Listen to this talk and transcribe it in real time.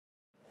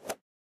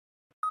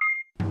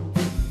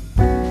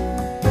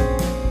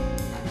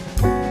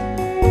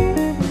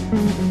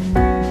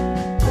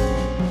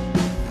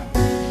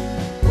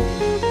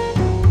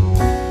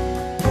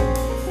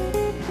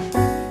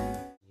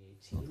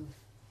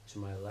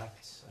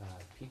elect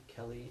Pete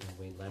Kelly and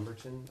Wayne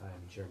Lamberton.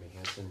 I'm Jeremy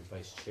Hansen,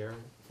 Vice Chair,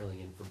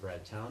 filling in for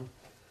Brad Town.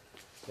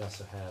 We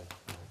also have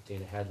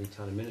Dana Hadley,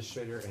 Town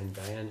Administrator, and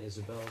Diane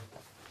Isabel,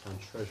 Town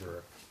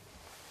Treasurer.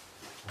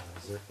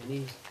 Is there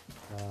any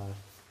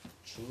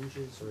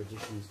changes or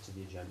additions to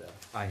the agenda?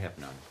 I have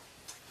none.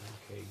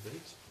 Okay,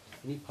 great.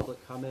 Any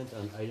public comment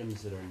on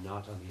items that are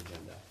not on the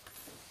agenda?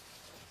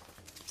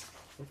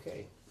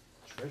 Okay,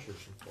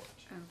 Treasurer's report.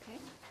 Okay.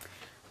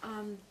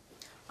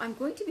 I'm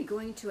going to be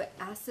going to an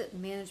asset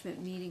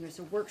management meeting, or it's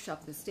a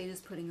workshop the state is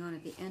putting on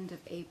at the end of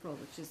April,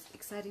 which is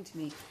exciting to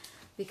me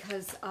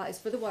because it's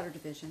for the water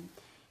division,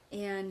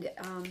 and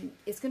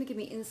it's going to give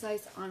me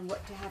insights on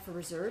what to have for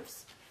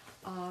reserves,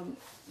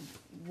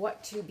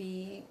 what to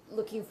be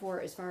looking for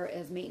as far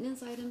as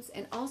maintenance items,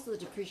 and also the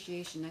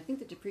depreciation. I think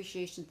the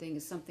depreciation thing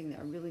is something that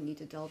I really need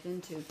to delve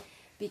into,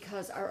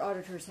 because our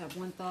auditors have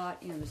one thought,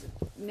 there's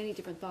many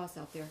different thoughts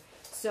out there.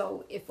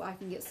 So if I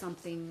can get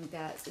something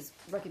that is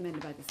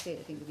recommended by the state,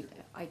 I think it would be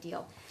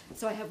ideal.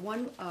 So I have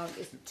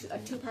it's a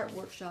two-part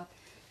workshop.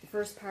 The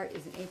first part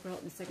is in April,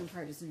 and the second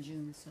part is in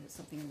June. So it's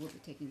something I will be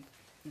taking.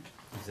 Is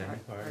there any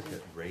part of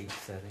it rate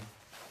setting?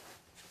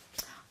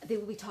 They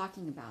will be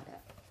talking about it.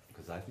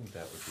 Because I think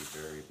that would be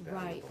very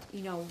valuable. Right.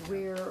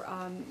 Where,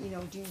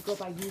 do you go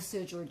by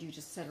usage, or do you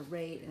just set a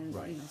rate, and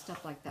right.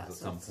 Stuff like that. At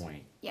some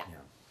point. Yeah.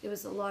 There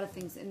was a lot of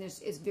things, and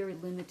it's very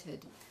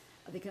limited.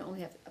 They can only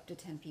have up to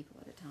 10 people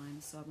at a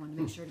time, so I want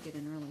to make sure to get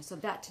in early. So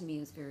that to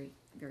me is very,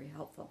 very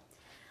helpful.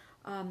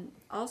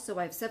 Also,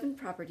 I have 7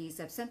 properties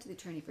I've sent to the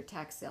attorney for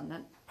tax sale.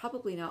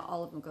 Probably not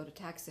all of them go to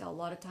tax sale. A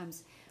lot of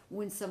times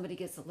when somebody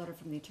gets a letter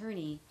from the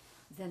attorney,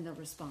 then they'll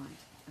respond.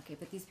 Okay,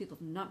 but these people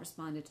have not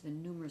responded to the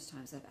numerous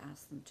times I've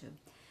asked them to.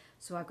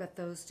 So I've got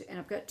those 2, and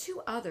I've got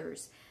 2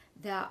 others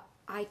that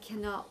I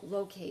cannot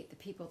locate the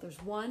people.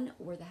 There's one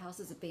where the house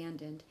is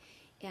abandoned,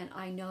 and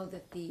I know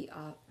that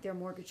their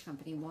mortgage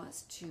company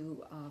wants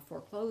to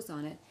foreclose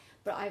on it,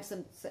 but I've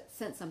sent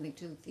something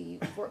to to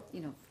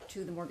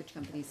the mortgage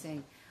company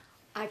saying,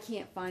 I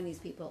can't find these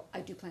people. I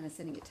do plan on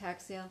sending a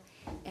tax sale,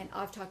 and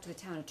I've talked to the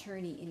town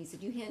attorney, and he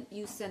said,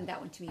 you send that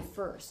one to me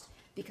first,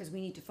 because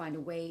we need to find a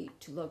way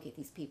to locate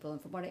these people.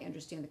 And from what I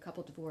understand, the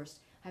couple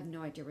divorced. I have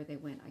no idea where they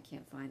went. I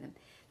can't find them.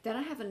 Then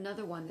I have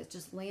another one that's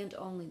just land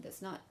only.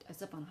 It's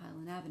up on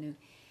Highland Avenue,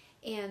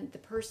 and the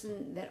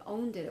person that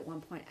owned it at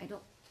one point, I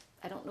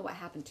don't know what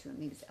happened to him.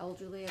 He was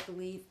elderly, I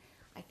believe.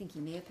 I think he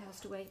may have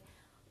passed away.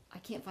 I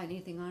can't find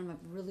anything on him.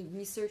 I've really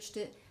researched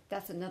it.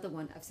 That's another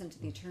one I've sent to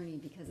the attorney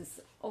because it's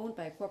owned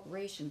by a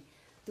corporation.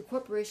 The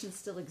corporation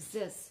still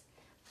exists,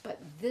 but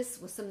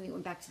this was something that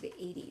went back to the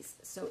 80s.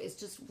 So it's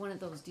just one of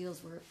those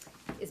deals where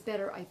it's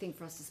better, I think,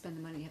 for us to spend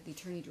the money and have the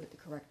attorney do it the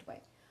correct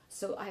way.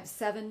 So I have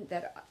 7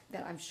 that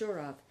I'm sure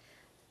of,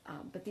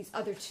 but these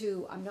other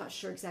 2, I'm not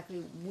sure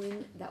exactly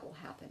when that will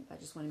happen. I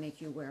just want to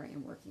make you aware I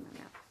am working on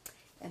that.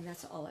 And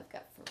that's all I've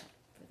got for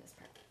this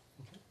part.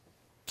 Okay.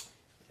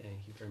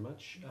 Thank you very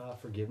much.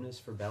 Forgiveness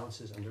for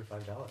balances under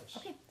 $5.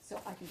 Okay, so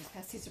I can just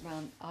pass these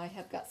around. I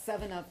have got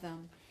 7 of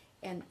them,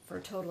 and for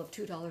a total of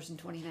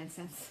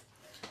 $2.29.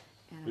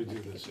 We do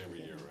this every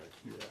year, right?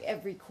 Yeah.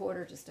 Every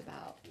quarter, just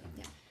about.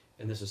 Yeah.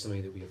 And this is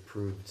something that we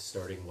approved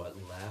starting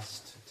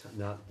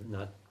not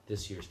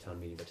this year's town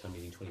meeting, but town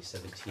meeting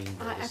 2017.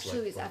 Actually,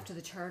 it was after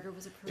the charter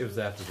was approved. It was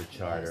after the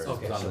charter.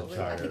 Okay, It was on the I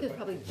charter think it was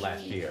probably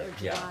last June year. or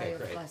Yeah. July Okay, of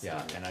great. last Yeah,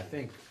 year. and I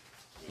think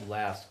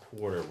last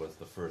quarter was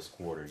the first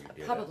quarter you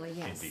did Probably, it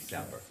yes. in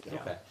December. Yeah.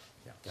 Okay.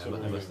 Yeah. Yeah, So I we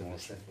must make have a missed that.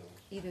 motion for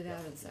this. Either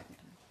that or the second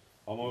time.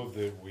 I'll move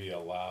that we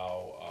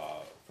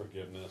allow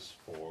forgiveness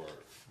for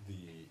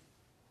the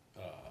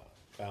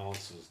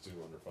balances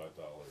due under $5.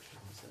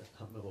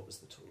 What was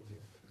the total here?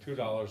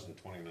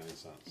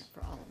 $2.29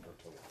 For all of them. for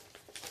total.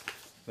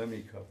 Let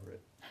me cover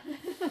it.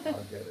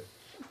 I'll get it.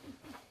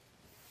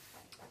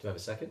 Do I have a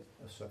second?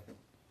 A second.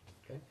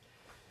 Okay.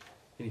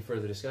 Any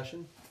further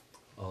discussion?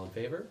 All in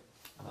favor?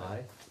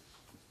 Aye.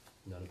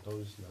 None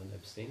opposed, none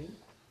abstaining?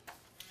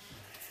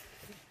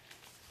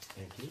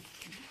 Thank you.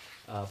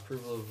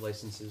 Approval of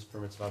licenses,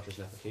 permits, vouchers,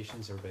 and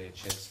applications. Everybody a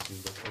chance to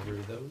look over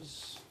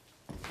those?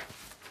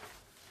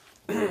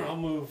 I'll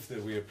move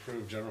that we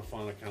approve general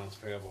fund accounts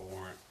payable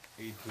warrant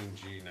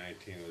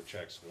 18G19 with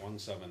checks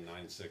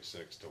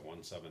 17966 to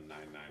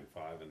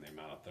 17995 in the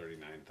amount of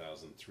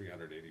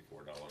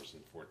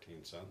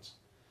 $39,384.14.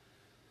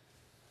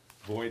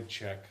 Void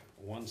check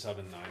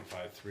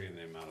 17953 in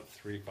the amount of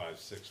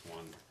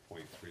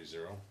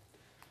 3561.30,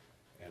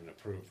 and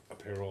approve a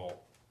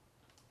payroll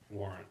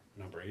warrant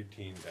number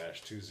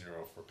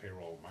 18-20 for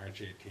payroll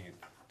March 18th,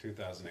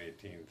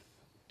 2018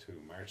 to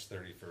March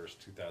 31st,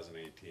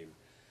 2018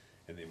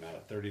 in the amount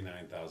of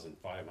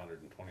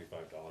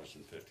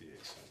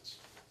 $39,525.58.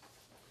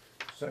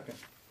 Second.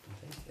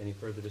 Okay. Any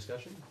further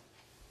discussion?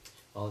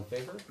 All in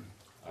favor?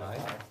 Aye.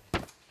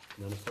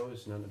 None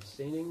opposed, none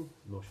abstaining.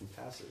 Motion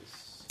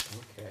passes.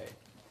 Okay.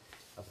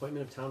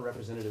 Appointment of town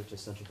representative to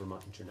Central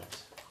Vermont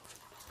Internet.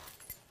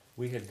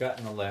 We had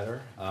gotten a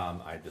letter,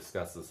 I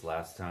discussed this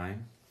last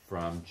time,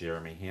 from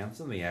Jeremy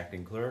Hansen, the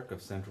acting clerk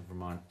of Central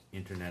Vermont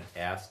Internet,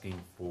 asking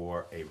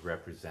for a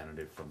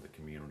representative from the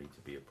community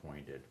to be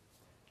appointed.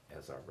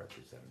 as our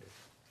representative.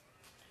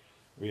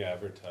 We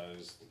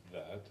advertised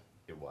that,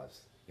 It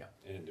was, yeah.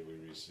 and did we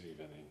receive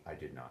any? I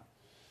did not.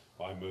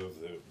 Well, I move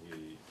that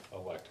we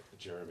elect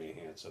Jeremy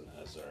Hansen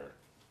as our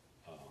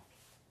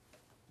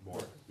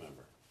board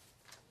member.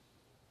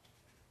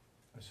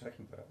 I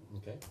second that.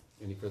 Okay,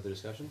 any further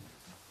discussion?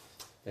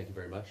 Thank you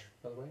very much,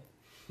 by the way.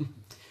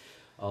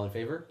 All in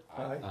favor?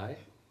 Aye. Aye.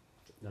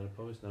 None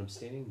opposed, none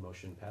abstaining,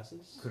 motion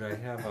passes. Could I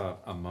have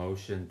a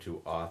motion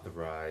to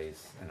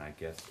authorize, and I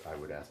guess I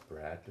would ask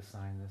Brad to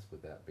sign this,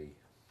 would that be?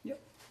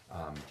 Yep.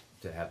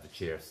 To have the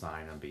chair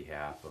sign on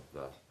behalf of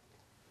the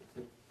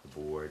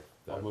board.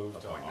 the I'll move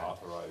to appointment.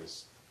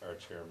 authorize our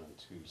chairman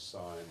to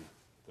sign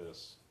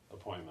this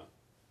appointment.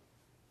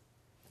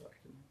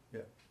 Second.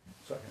 Yeah,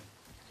 second.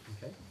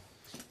 Okay,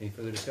 any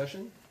further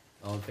discussion?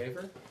 All in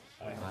favor?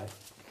 Aye.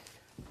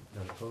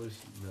 None opposed,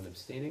 none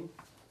abstaining.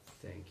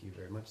 Thank you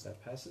very much,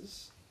 that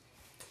passes.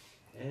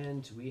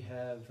 And we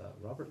have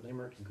Robert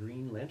Lamert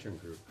Green Lantern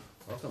Group.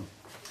 Welcome.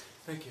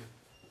 Thank you.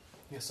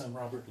 Yes, I'm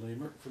Robert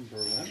Lamert from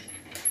Berlin.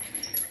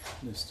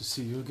 Nice to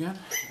see you again.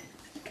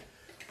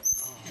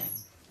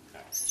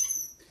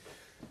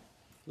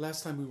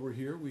 Last time we were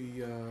here,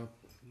 we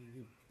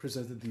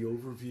presented the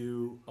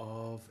overview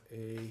of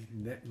a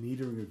net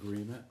metering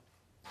agreement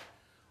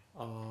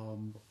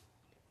on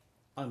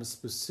a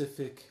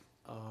specific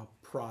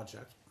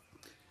project,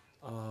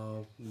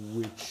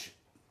 which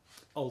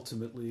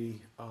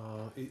ultimately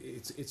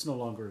it's no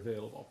longer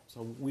available.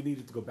 So we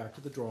needed to go back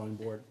to the drawing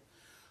board.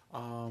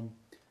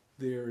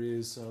 There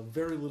is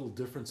very little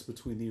difference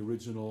between the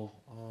original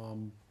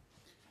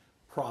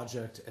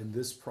project and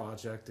this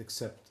project,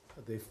 except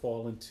they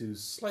fall into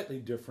slightly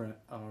different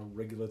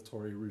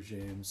regulatory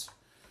regimes,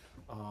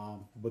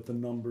 but the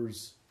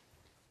numbers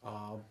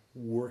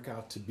work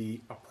out to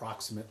be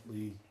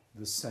approximately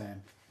the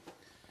same.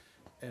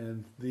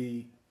 And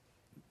the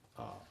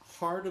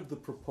heart of the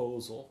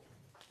proposal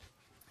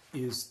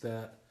is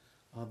that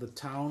the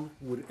town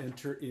would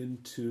enter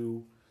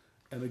into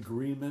an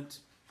agreement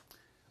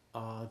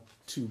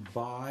to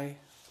buy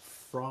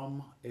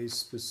from a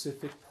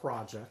specific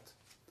project,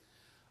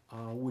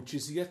 which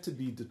is yet to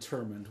be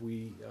determined.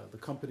 The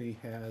company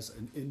has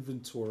an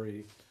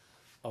inventory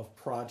of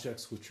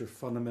projects which are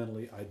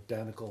fundamentally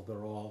identical.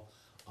 They're all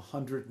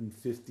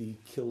 150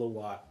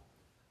 kilowatt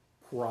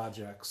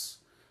projects,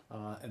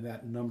 and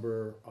that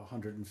number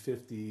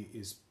 150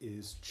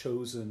 is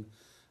chosen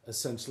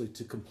essentially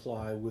to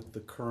comply with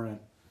the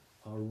current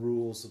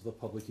rules of the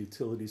Public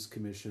Utilities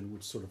Commission,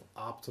 which sort of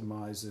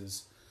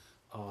optimizes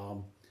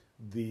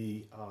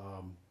the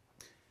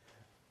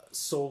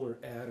solar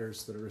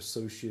adders that are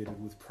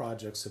associated with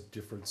projects of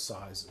different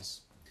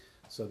sizes.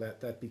 So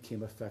that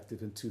became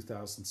effective in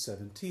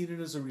 2017,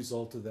 and as a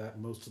result of that,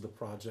 most of the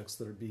projects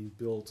that are being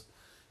built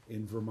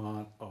in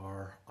Vermont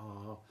are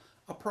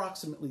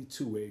approximately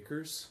 2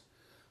 acres.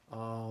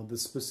 The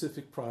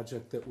specific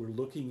project that we're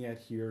looking at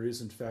here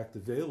is in fact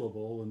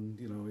available, and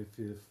you know,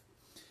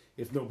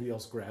 if nobody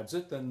else grabs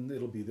it, then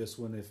it'll be this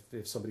one.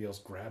 If somebody else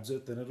grabs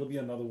it, then it'll be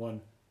another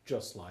one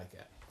just like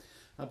it.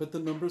 But the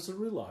numbers are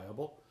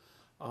reliable.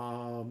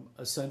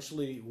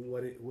 Essentially,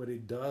 what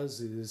it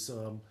does is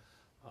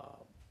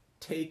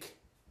take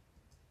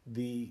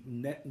the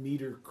net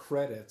meter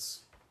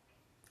credits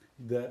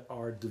that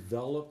are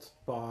developed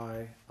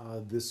by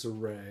this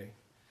array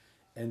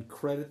and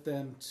credit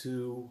them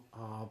to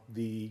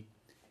the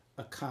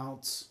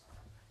accounts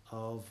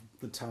of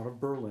the town of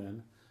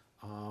Berlin,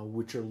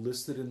 which are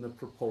listed in the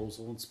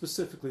proposal. And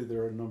specifically,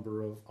 there are a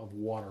number of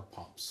water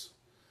pumps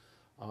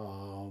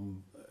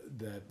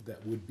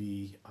that would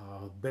be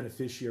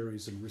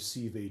beneficiaries and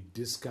receive a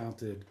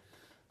discounted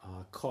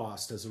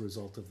cost as a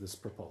result of this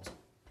proposal.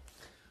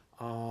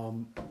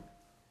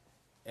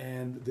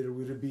 And there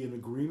would be an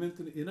agreement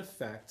in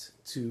effect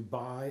to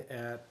buy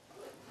at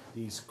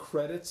these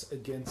credits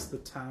against the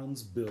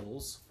town's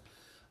bills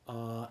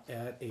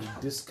at a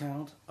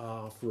discount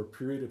for a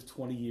period of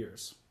 20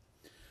 years.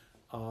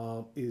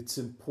 It's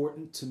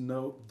important to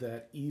note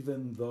that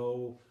even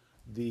though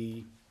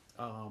the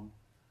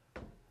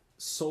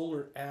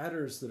solar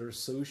adders that are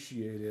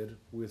associated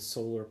with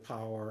solar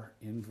power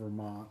in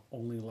Vermont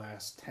only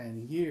last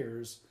 10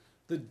 years,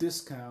 the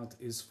discount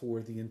is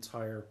for the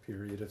entire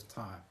period of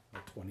time,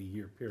 a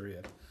 20-year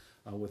period,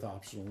 with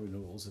optional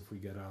renewals if we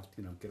get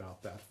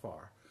out that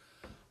far.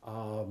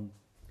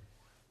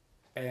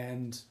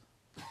 And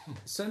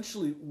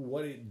essentially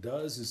what it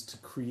does is to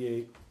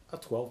create a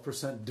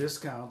 12%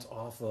 discount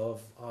off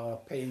of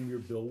paying your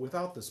bill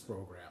without this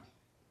program.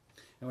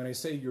 And when I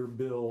say your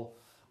bill,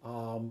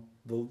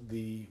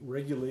 the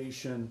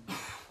regulation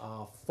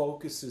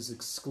focuses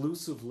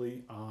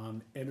exclusively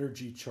on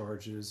energy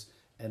charges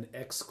and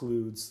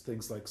excludes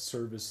things like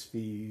service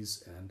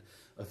fees and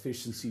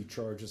efficiency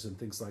charges and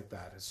things like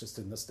that. It's just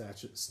in the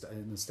statute,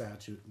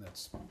 and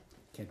that's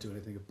can't do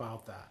anything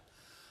about that.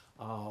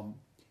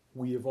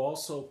 We have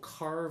also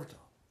carved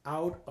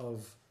out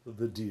of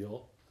the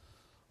deal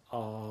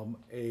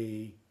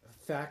a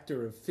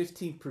factor of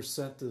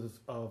 15%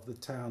 of the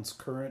town's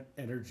current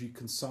energy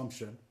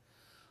consumption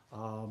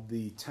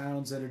the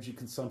town's energy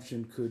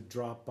consumption could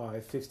drop by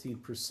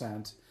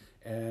 15%,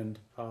 and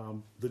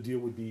the deal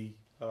would be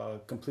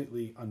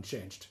completely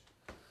unchanged.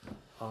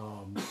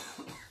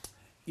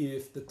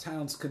 If the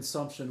town's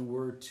consumption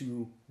were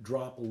to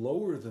drop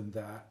lower than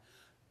that,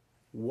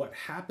 what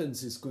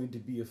happens is going to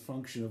be a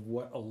function of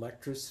what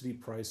electricity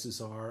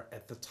prices are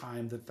at the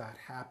time that that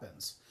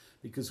happens.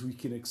 Because we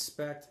can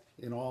expect,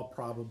 in all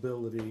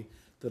probability,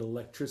 that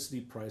electricity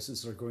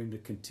prices are going to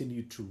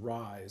continue to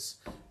rise,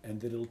 and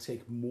that it'll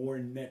take more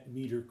net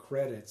meter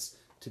credits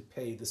to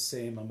pay the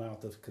same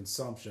amount of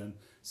consumption,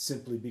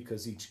 simply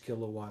because each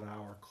kilowatt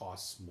hour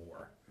costs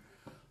more.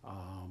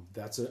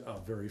 That's a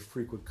very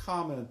frequent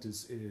comment,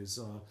 is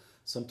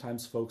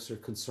sometimes folks are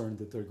concerned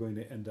that they're going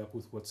to end up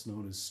with what's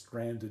known as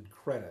stranded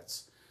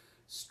credits.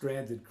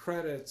 Stranded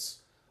credits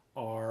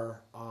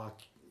are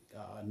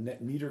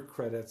net meter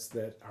credits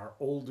that are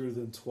older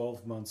than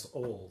 12 months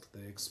old.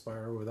 They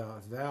expire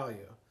without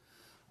value.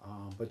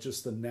 But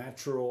just the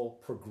natural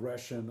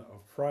progression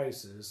of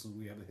prices, and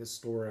we have a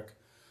historic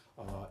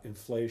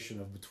inflation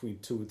of between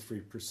 2 and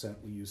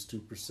 3%. We use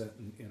 2%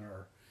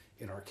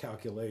 in our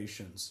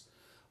calculations.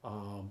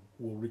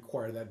 Will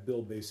require that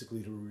bill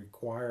basically to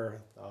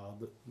require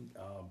the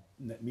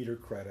net meter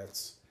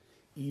credits,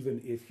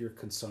 even if your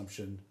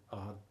consumption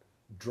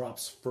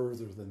drops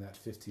further than that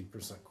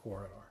 15%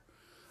 corridor.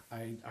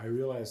 I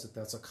realize that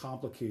that's a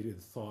complicated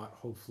thought.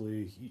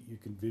 Hopefully you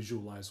can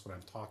visualize what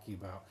I'm talking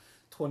about.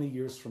 20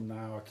 years from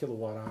now, a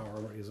kilowatt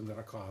hour isn't going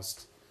to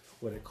cost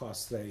what it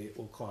costs today. It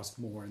will cost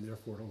more, and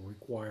therefore it will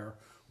require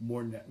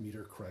more net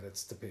meter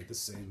credits to pay the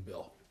same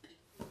bill.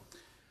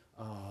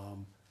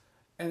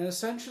 And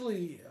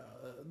essentially,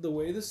 the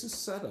way this is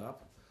set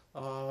up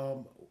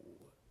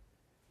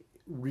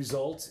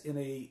results in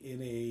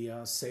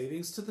a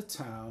savings to the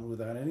town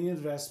without any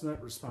investment,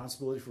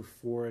 responsibility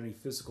for any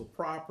physical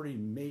property,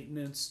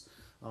 maintenance,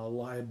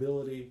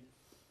 liability.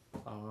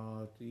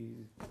 All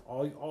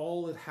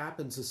that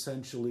happens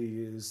essentially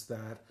is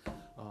that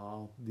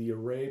the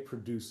array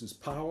produces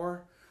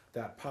power.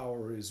 That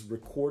power is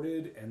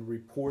recorded and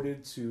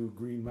reported to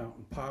Green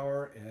Mountain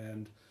Power,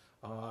 and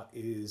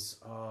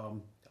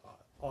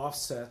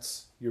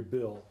offsets your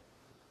bill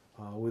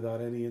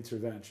without any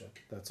intervention.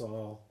 That's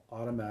all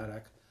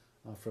automatic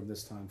from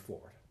this time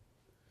forward.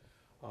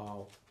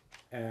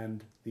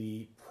 And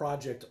the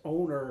project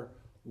owner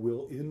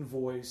will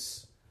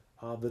invoice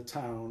the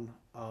town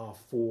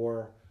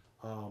for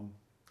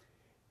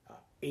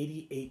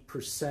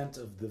 88%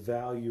 of the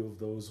value of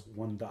those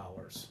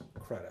 $1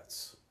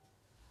 credits.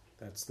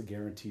 That's the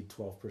guaranteed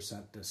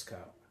 12%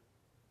 discount.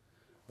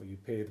 You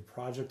pay the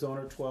project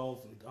owner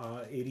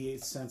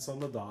 88 cents on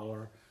the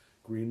dollar.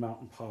 Green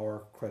Mountain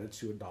Power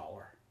credits you $1.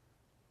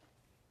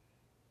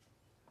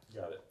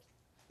 Got it.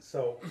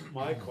 So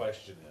my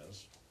question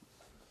is,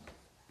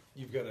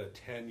 you've got a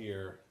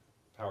 10-year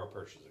power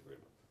purchase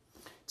agreement.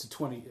 It's a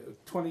 20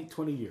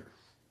 year.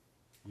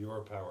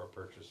 Your power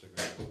purchase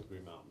agreement with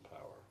Green Mountain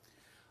Power.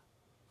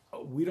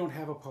 We don't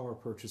have a power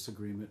purchase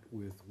agreement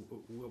with.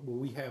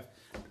 We have,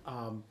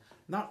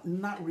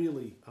 not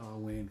really,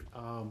 Wayne.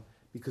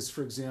 Because,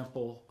 for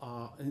example,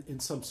 in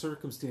some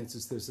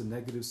circumstances, there's a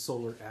negative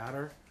solar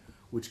adder,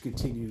 which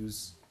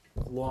continues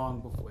long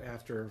before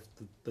after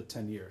the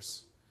 10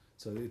 years.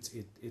 So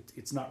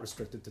it's not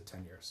restricted to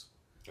 10 years.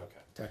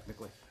 Okay.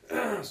 Technically.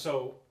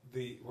 So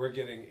we're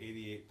getting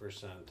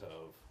 88%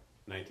 of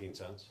 19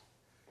 cents.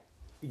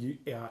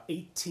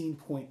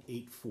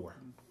 18.84.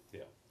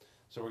 Yeah.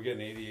 So we're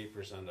getting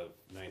 88% of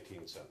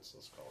 19 cents.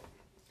 Let's call it.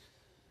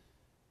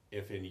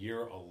 If in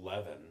year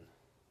 11,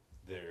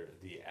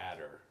 the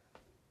adder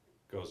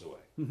goes away,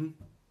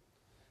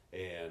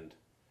 and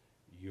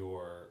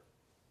your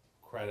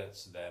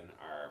credits then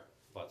are,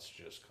 let's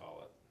just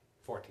call it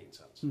 14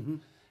 cents,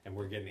 and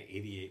we're getting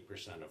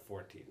 88% of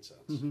 14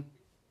 cents.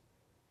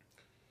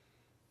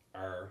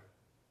 Our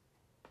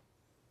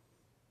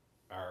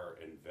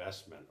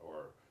investment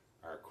or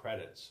our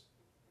credits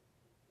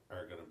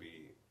are going to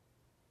be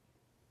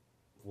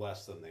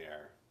less than they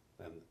are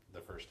than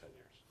the first 10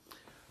 years.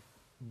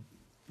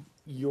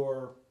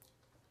 Your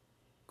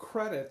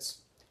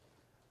credits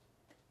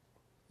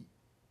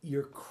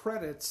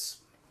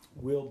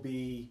will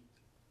be,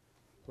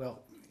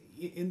 well,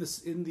 in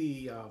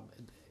the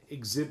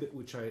exhibit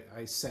which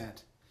I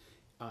sent,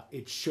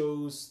 it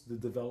shows the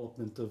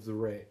development of the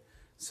rate.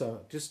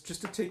 So just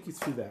to take you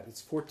through that,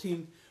 it's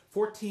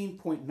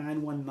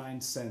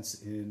 14.919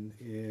 cents in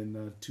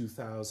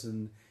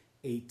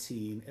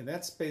 2018, and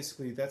that's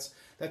basically that's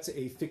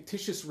a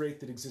fictitious rate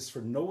that exists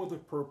for no other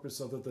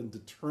purpose other than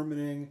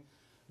determining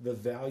the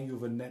value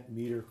of a net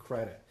meter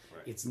credit.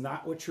 Right. It's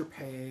not what you're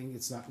paying.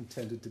 It's not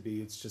intended to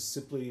be. It's just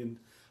simply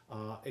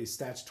a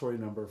statutory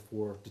number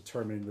for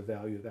determining the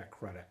value of that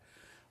credit.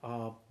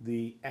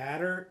 The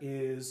adder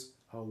is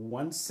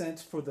 1 cent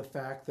for the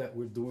fact that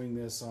we're doing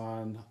this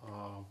on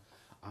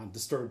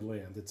disturbed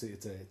land. It's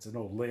an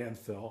old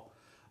landfill,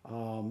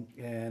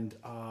 and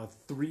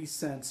 3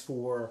 cents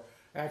for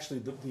Actually,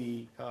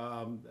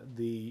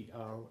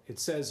 it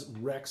says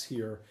RECs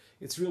here.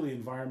 It's really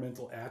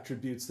environmental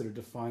attributes that are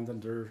defined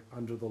under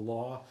the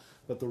law,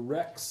 but the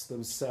RECs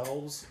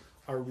themselves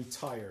are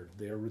retired.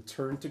 They are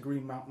returned to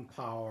Green Mountain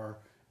Power,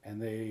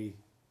 and they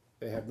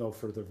have no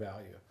further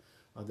value.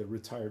 They're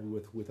retired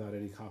without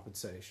any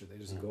compensation. They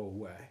just go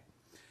away.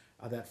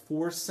 That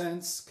 4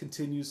 cents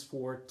continues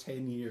for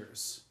 10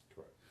 years.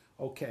 Correct.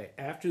 Okay,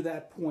 after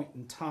that point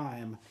in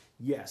time,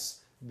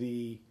 yes,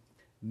 the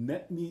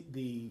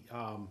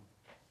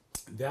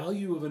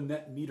value of a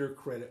net meter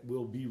credit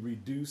will be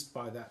reduced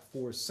by that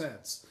 4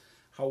 cents.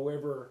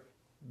 However,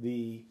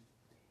 the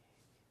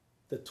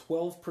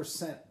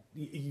 12%,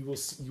 you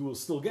will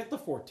still get the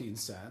 14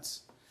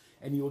 cents,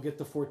 and you will get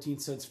the 14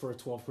 cents for a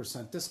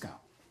 12% discount.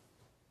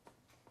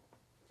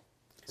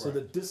 So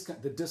the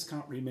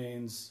discount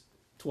remains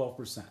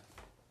 12%.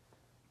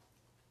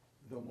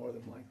 Though more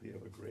than likely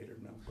of a greater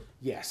number.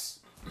 Yes.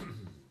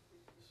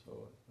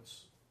 So,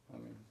 it's, I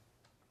mean,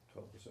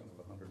 12% of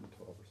 100 and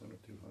 12% of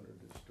 200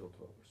 is still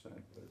 12%,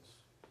 but it's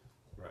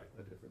Right.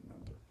 a different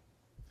number.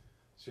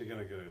 So you're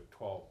gonna get a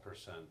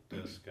 12%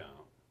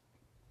 discount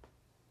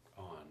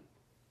on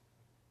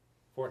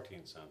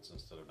 14 cents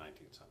instead of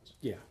 19 cents,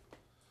 Yeah.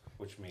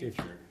 which means If-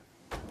 you're,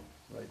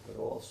 Right, but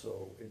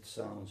also, it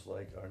sounds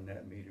like our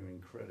net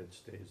metering credit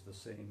stays the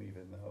same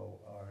even though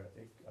our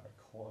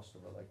cost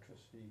of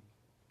electricity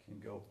can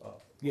go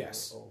up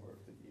Yes. over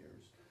the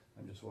years.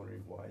 I'm just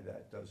wondering why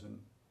that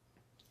doesn't,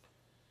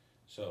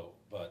 so,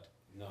 but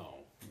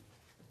no,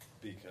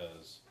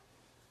 because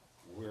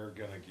we're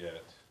gonna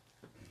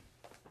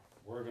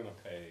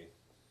pay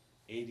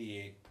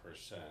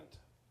 88%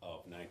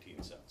 of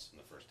 19 cents in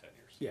the first 10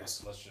 years.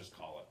 Yes. Let's just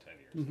call it 10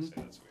 years and say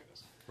that's the way it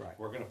is. Right.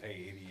 We're gonna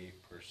pay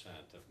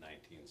 88% of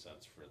 19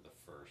 cents for the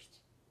first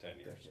 10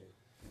 years. decade.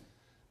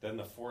 Then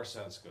the 4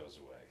 cents goes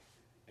away,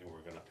 and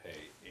we're gonna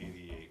pay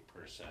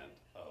 88%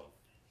 of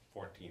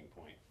 14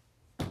 point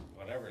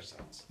whatever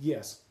cents.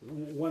 Yes.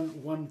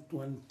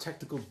 One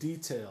technical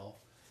detail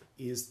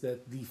is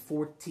that the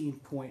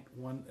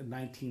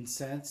 14.19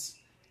 cents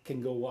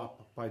can go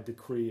up by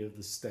decree of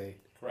the state.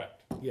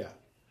 Correct. Yeah.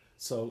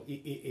 So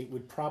it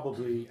would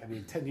probably, I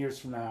mean, 10 years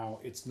from now,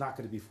 it's not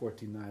going to be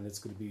 14.9, it's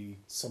going to be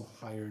some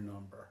higher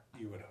number.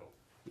 You would hope.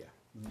 Yeah.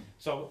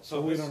 So So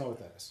we this- don't know what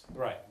that is.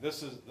 Right.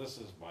 This is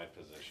my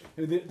position.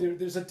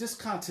 There's a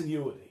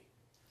discontinuity.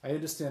 I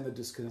understand the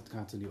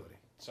discontinuity.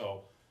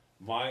 So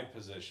my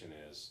position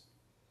is,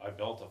 I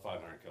built a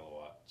 500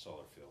 kilowatt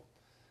solar field,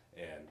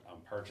 and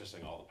I'm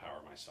purchasing all the power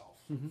myself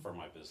for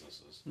my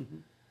businesses.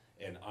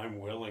 And I'm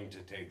willing to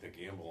take the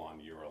gamble on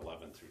year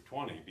 11 through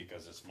 20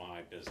 because it's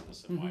my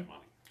business and my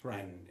money.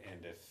 Right. And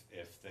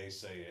if they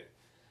say it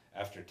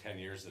after 10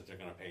 years that they're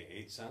going to pay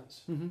 8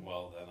 cents,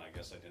 well, then I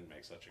guess I didn't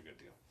make such a good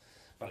deal.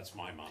 But it's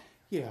my money.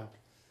 Yeah.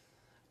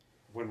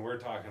 When we're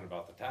talking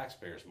about the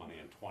taxpayers' money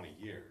in 20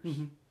 years,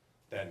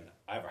 then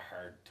I have a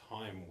hard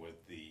time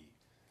with the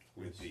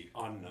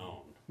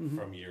unknown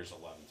from years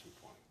 11 through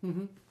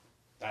 20.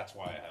 That's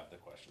why I have the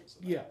questions.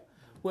 That I Yeah. have.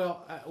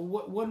 Well,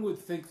 one would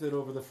think that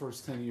over the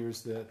first 10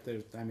 years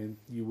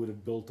you would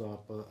have built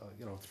up,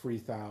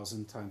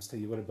 3,000 times 10,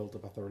 you would have built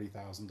up a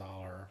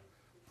 $30,000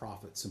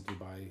 profit simply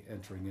by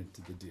entering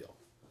into the deal.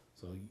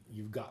 So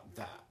you've got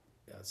that.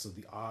 So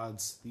the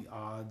odds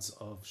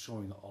of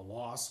showing a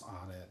loss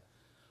on it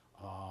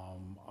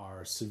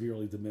are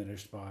severely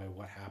diminished by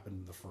what happened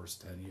in the first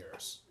 10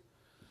 years.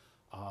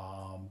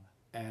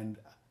 And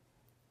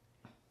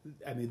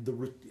I mean,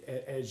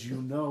 as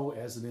you know,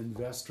 as an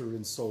investor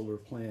in solar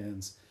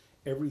plans,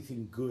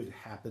 everything good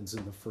happens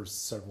in the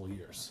first several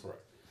years. Right.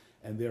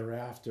 And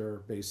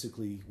thereafter,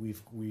 basically,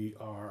 we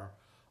are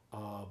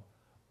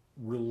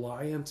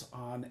reliant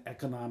on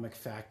economic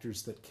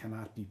factors that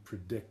cannot be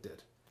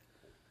predicted.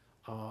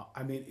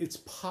 I mean, it's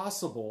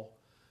possible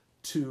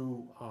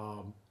to,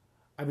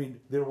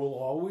 there will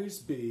always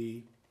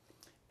be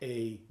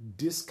a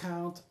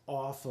discount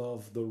off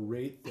of the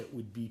rate that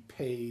would be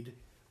paid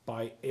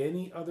by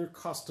any other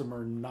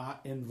customer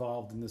not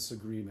involved in this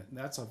agreement. And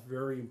that's a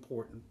very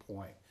important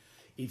point.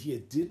 If you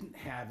didn't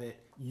have it,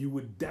 you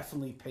would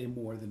definitely pay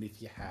more than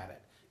if you had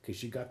it,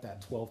 because you got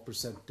that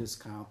 12%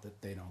 discount that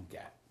they don't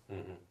get.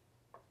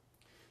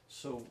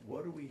 So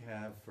what do we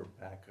have for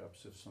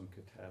backups if some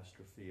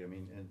catastrophe, I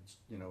mean,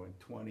 in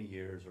 20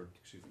 years, or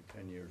excuse me,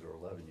 10 years or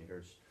 11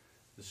 years,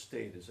 the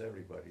state is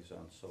everybody's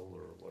on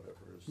solar or whatever.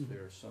 Is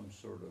there some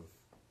sort of,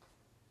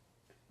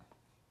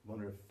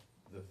 wonder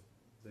if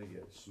they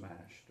get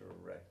smashed or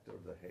wrecked or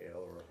the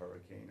hail or a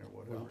hurricane or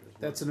whatever Well, it is?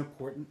 that's an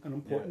important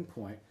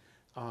point.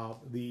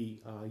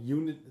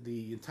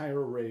 The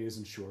entire array is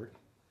insured.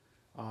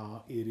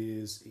 It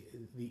is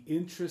the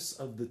interests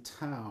of the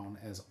town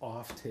as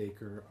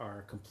off-taker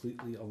are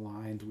completely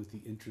aligned with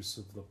the interests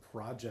of the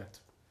project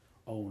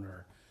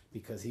owner,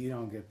 because he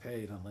don't get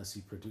paid unless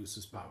he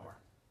produces power.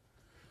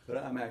 But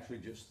I'm actually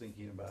just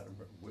thinking about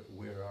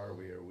where are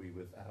we? Are we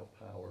without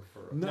power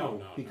for?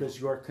 No.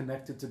 Because you are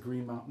connected to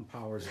Green Mountain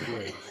Power's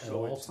grid at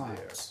So all it's there.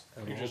 times.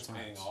 At You're all just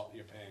paying times.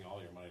 you're paying all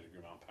your money to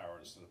Green Mountain Power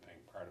instead of paying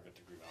part of it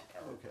to Green Mountain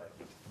Power. Okay, Part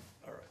of it.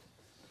 all right.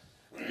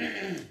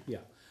 Yeah,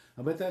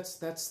 but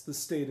that's the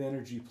state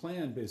energy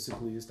plan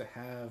basically, is to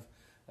have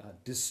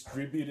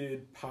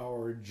distributed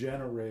power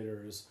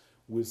generators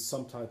with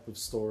some type of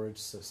storage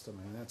system,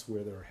 and that's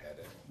where they're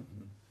headed.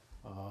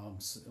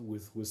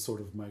 With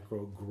sort of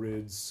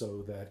microgrids,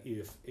 so that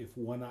if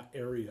one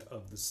area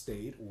of the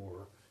state,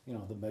 or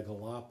the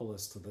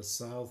megalopolis to the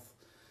south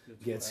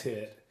gets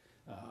hit,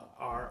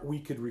 we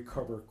could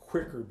recover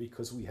quicker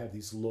because we have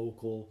these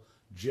local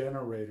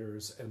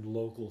generators and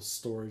local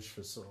storage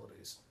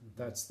facilities.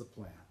 That's the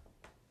plan.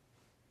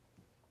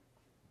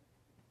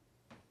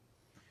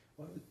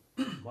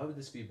 Why would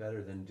this be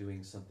better than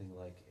doing something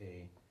like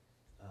a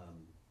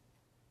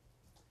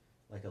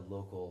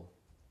local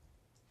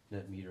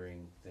net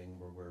metering thing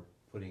where we're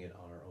putting it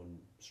on our own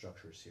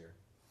structures here?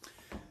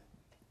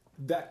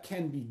 That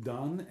can be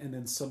done, and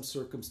in some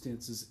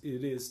circumstances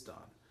it is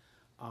done.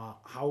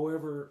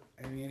 However,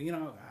 I mean,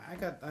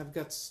 I've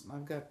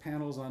got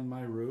panels on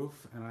my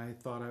roof, and I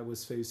thought I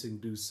was facing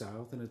due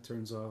south, and it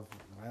turns out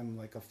I'm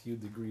like a few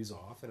degrees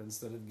off, and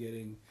instead of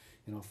getting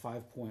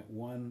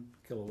 5.1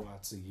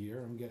 kilowatts a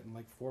year, I'm getting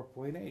like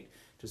 4.8,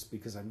 just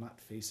because I'm not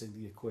facing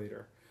the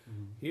equator.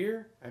 Mm-hmm.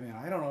 Here, I mean,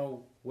 I don't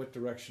know what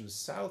direction is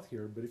south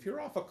here, but if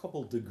you're off a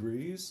couple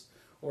degrees,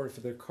 or if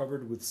they're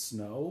covered with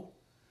snow,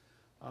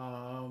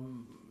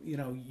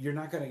 you're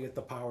not going to get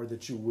the power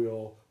that you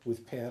will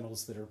with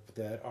panels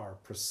that are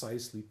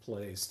precisely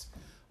placed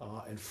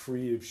and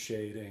free of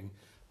shading.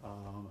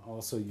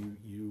 Also,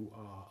 you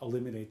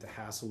eliminate the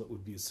hassle that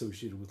would be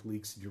associated with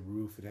leaks in your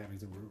roof and having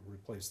to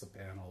replace the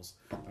panels,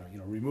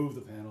 remove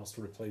the panels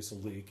to replace a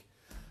leak.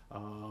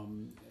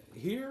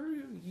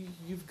 Here,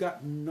 you've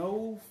got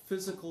no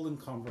physical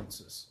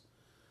encumbrances.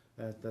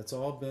 That's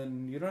all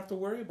been, you don't have to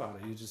worry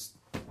about it. You just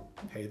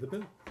pay the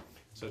bill.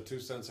 So 2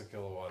 cents a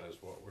kilowatt is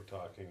what we're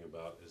talking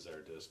about, is our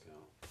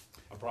discount,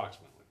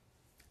 approximately.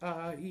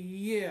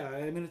 Yeah,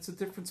 I mean, it's a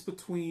difference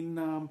between,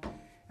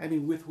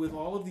 with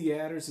all of the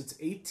adders, it's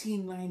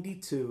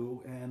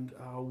 $18.92, and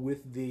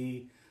with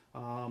the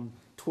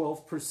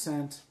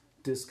 12%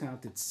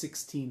 discount, it's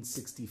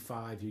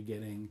 $16.65. You're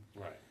getting,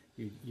 right.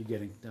 You're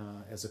getting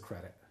as a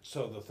credit.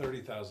 So the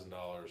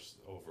 $30,000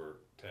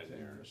 over 10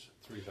 years,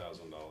 $3,000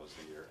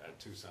 a year at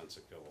 2 cents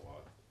a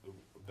kilowatt,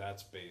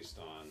 that's based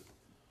on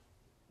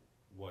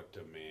what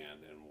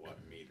demand and what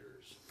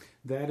meters?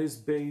 That is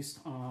based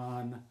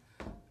on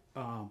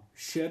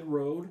Shed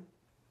Road.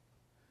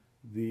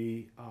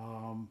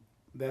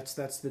 That's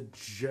the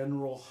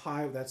general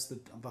that's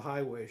the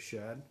highway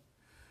shed.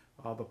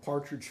 The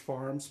Partridge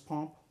Farms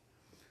pump,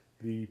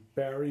 the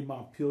Barry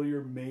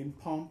Montpelier main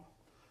pump,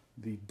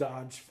 the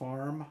Dodge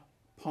Farm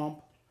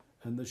pump,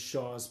 and the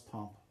Shaw's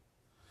pump.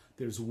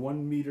 There's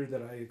one meter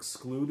that I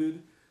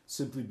excluded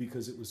simply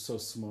because it was so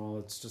small.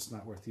 It's just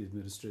not worth the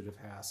administrative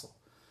hassle.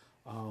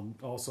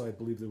 Also, I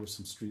believe there were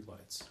some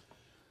streetlights.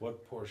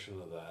 What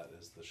portion of that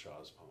is the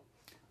Shaw's pump?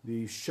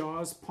 The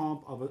Shaw's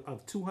pump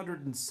of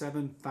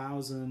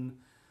 207,000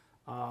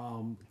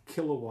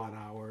 kilowatt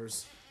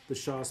hours. The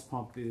Shaw's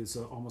pump is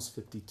almost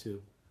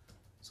 52,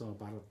 so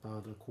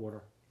about a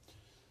quarter.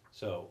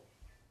 So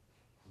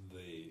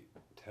the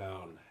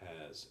town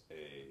has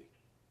a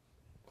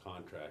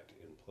contract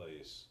in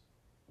place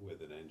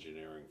with an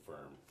engineering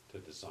firm to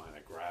design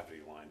a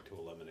gravity line to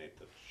eliminate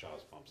the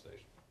Shaw's pump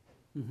station.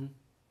 Mm-hmm.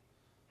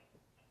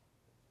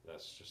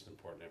 That's just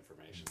important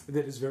information.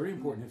 That is very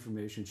important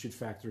information. Should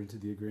factor into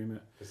the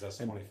agreement. Because that's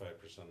 25% of the.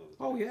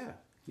 Oh yeah,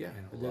 yeah.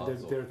 And it'll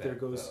also There affect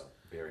goes.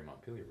 Barry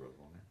Montpelier Road,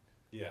 won't it?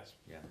 Yes.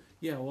 Yeah.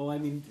 Yeah. Well, I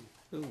mean,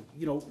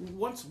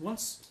 once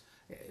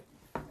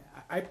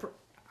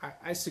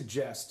I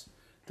suggest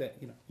that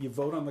you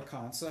vote on the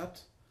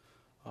concept.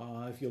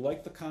 If you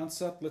like the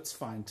concept, let's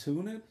fine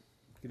tune it.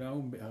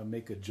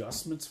 Make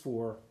adjustments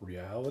for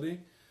reality,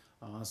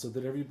 so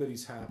that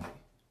everybody's happy.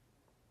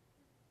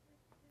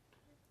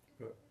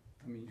 But,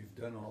 I mean, you've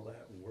done all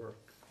that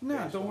work.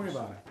 No, don't worry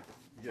about it.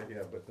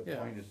 Yeah, but the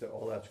point is that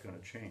all that's gonna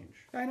change.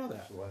 I know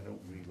that. So why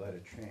don't we let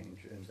it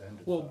change and then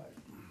decide? Well,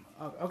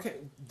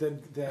 okay,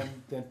 then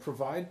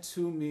provide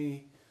to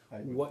me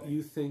what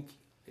you think.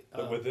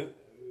 But within,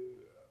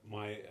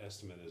 my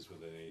estimate is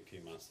within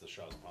 18 months, the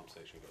Shaw's pump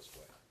station goes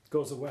away.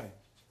 Goes away.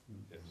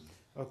 Yes.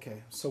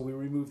 Okay, so we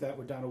remove that.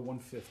 We're down to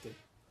 150.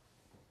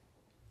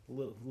 A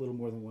little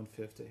more than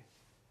 150.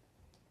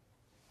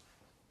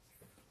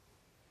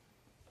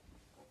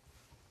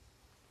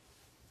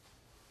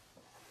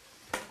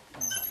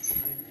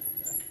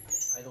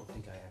 I don't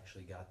think I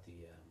actually got the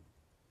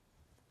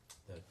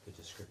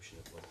description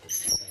of what the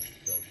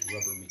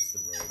rubber meets the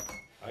road.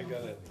 I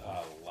got it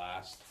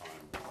last time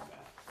we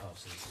met. Oh,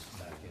 so this is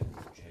back in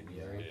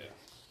January. Yeah.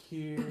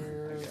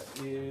 Here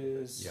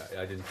is. Yeah,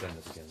 I didn't send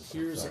this again.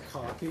 Here's a Sorry.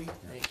 copy,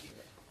 Thank you.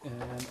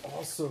 and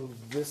also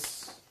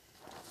this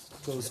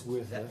goes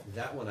with it.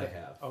 That one I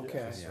have.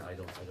 Okay. This one I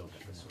don't have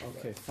this one.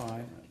 Okay,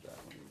 fine.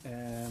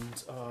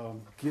 And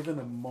given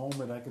a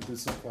moment, I can do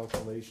some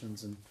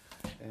calculations, and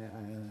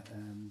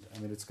I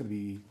mean it's going to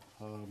be.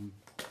 Well,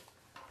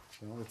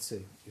 let's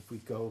see. If we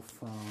go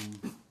from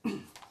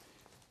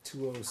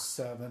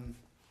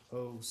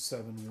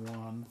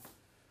 207,071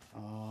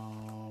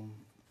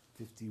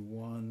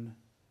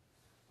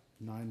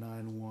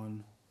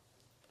 51,991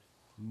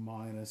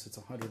 minus, it's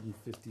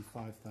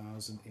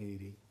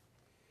 155,080.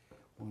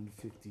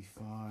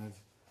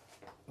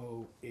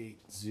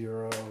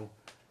 155,080,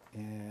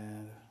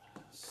 and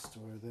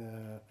store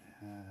that,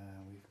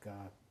 and we've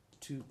got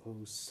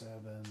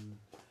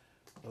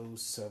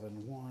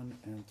 207,071,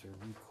 enter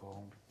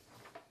recall.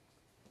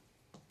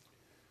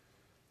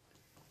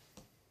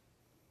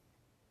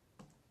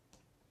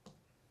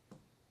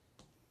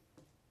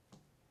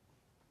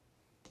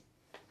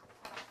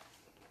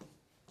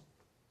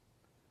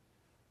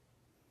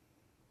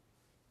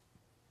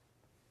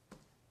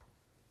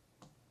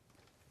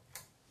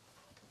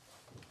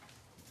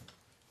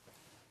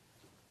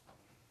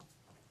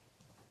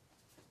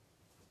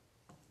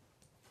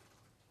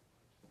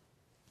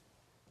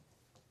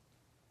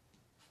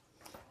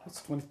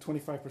 It's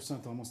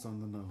 25% almost on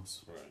the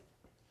nose. Right.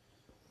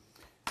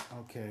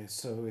 Okay,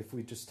 so if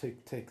we just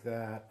take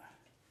that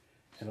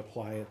and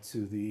apply it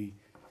to the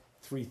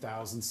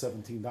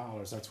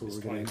 $3,017, that's where It's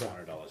we're going to end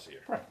up. $2,200 a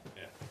year. Right,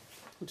 Yeah,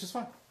 which is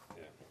fine.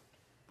 yeah.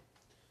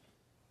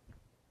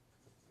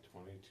 $2,200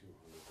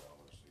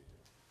 a year.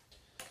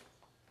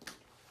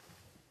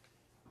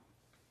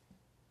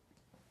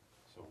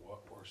 So what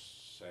we're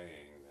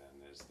saying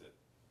then is that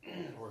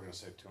we're gonna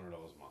save $200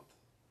 a month.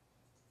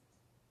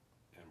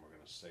 And we're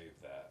gonna save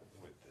that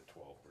with the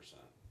 12%.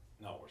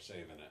 No, we're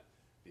saving it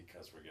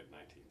because we're getting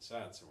 19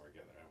 cents and we're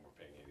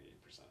paying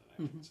 88% of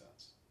 19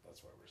 cents.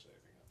 That's why we're saving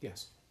it.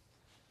 Yes.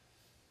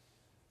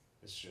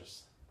 It's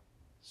just,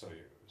 so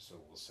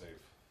we'll save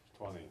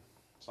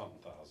 20-something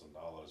thousand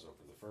dollars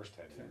over the first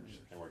 10 years,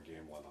 and we're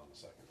gambling on the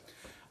second 10.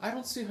 I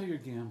don't see how you're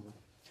gambling.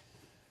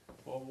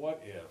 Well,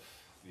 what if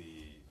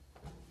the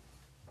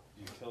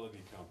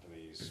utility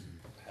companies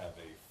have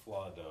a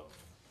flood of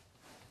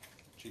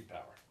cheap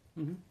power?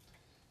 Mm-hmm.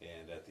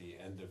 And at the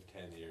end of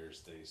 10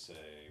 years, they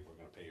say, we're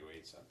gonna pay you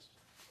 8 cents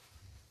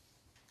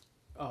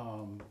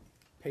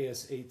Pay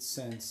us 8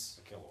 cents.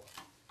 a kilowatt.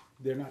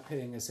 They're not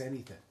paying us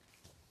anything.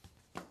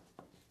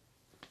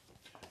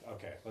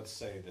 Okay, let's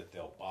say that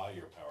they'll buy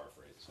your power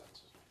for 8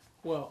 cents.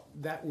 Well,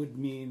 that would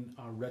mean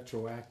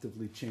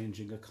retroactively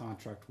changing a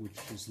contract which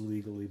is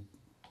legally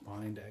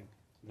binding.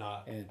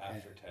 Not And-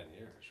 after 10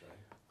 years,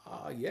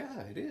 right?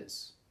 Yeah, it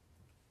is.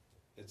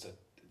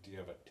 Do you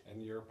have a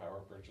 10-year power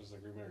purchase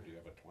agreement, or do you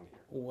have a 20-year?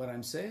 What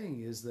I'm saying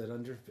is that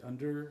under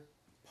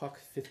PUC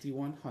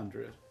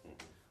 5100,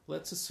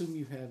 let's assume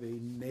you have a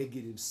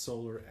negative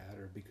solar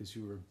adder because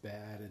you were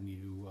bad and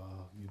you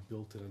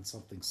built it on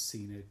something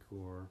scenic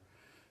or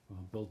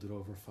built it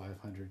over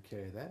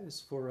 500K. That is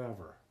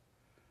forever.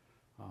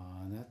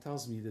 And that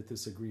tells me that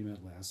this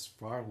agreement lasts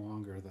far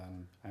longer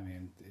than,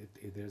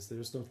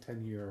 there's no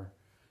 10-year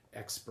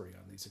expiry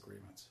on these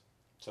agreements.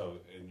 So,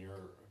 in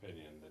your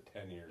opinion, the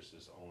 10 years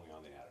is only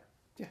on the adder?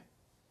 Yeah.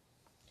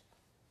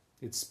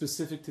 It's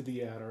specific to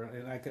the adder,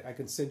 and I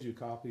can send you a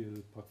copy of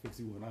the PUC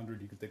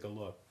 5100. You can take a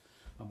look,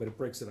 but it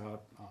breaks it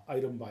out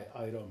item by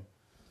item.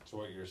 So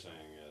what you're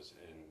saying is,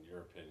 in your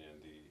opinion,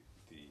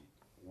 the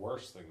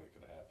worst thing that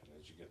could happen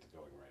is you get the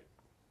going rate?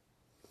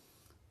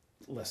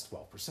 Less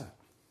 12%.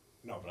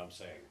 No, but I'm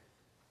thinking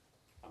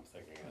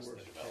as the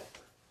Worst developer.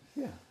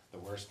 Yeah. The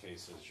worst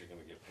case is you're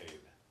gonna get paid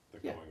the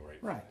Yeah, going rate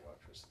for right. the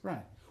electricity.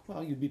 Right.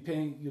 Well, you'll be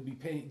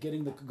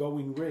getting the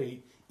going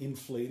rate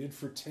inflated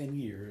for 10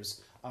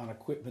 years on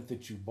equipment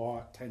that you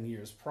bought 10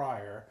 years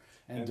prior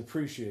and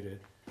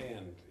depreciated.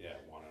 And,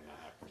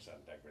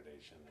 1.5%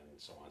 degradation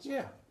and so on and so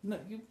Yeah. forth. No,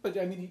 but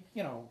I mean,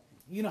 you know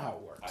how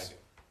it works. I do.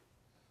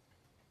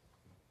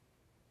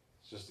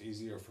 It's just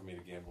easier for me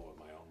to gamble with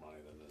my own money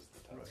than it is the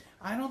town. Right.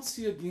 I don't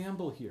see a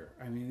gamble here.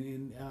 I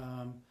mean,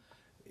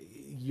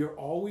 you're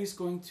always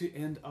going to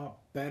end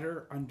up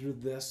better under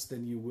this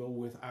than you will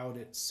without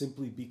it,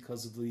 simply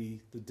because of the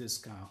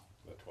discount,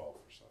 The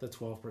 12%. the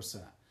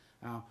 12%.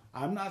 Now,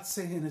 I'm not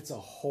saying it's a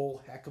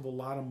whole heck of a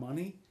lot of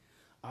money.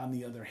 On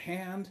the other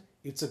hand,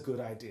 it's a good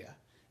idea,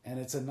 and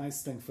it's a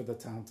nice thing for the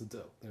town to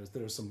do.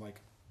 There's some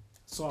like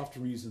soft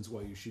reasons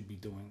why you should be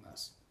doing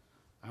this.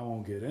 I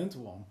won't get into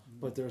them,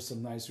 but there's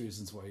some nice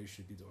reasons why you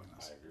should be doing I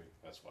this. agree.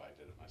 That's why I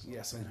did it myself.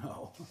 Yes, I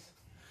know.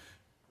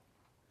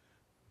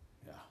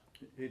 Yeah.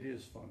 It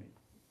is funny,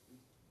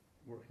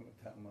 working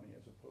with town money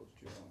as opposed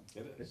to your own.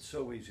 It is. It's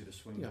so easy to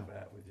swing the Yeah.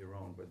 bat with your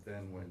own, but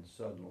then when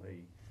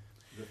suddenly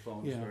the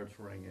phone Yeah. starts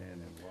ringing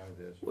and why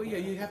this? Well, why yeah,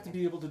 you that, have to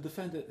be able to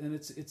defend it, and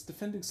it's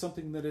defending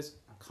something that is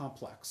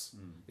complex,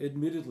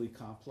 admittedly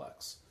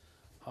complex.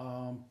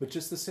 But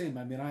just the same,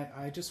 I mean,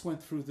 I just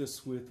went through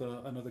this with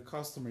another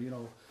customer. You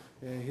know,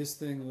 his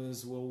thing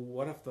was, well,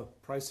 what if the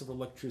price of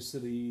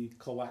electricity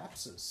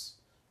collapses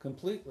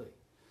completely?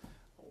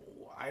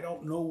 I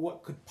don't know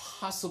what could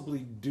possibly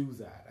do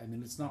that. I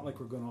mean, it's not like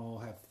we're going to all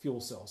have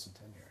fuel cells in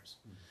 10 years.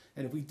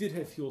 And if we did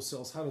have fuel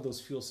cells, how did those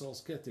fuel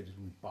cells get there? Did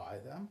we buy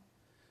them?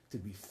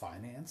 Did we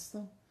finance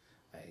them?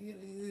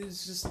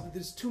 It's just,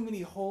 there's too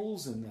many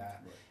holes in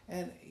that. Right.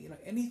 And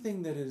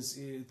anything that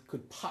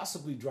could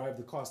possibly drive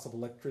the cost of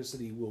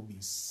electricity will be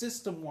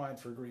system-wide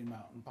for Green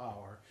Mountain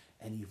Power,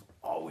 and you've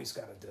always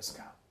got a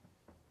discount.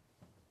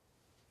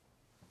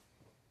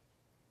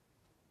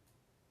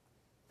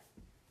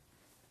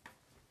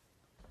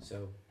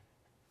 So,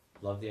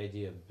 love the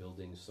idea of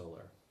building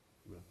solar.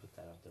 I'm gonna put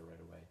that out there right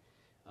away.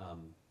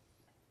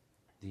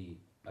 The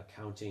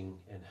accounting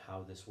and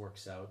how this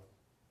works out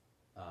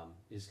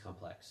is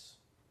complex.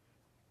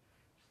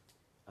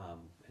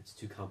 It's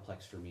too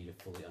complex for me to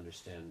fully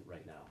understand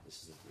right now.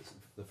 This is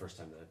the first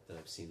time that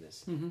I've seen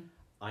this. Mm-hmm.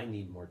 I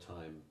need more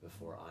time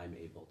before I'm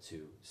able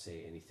to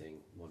say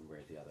anything one way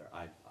or the other.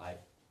 I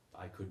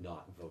could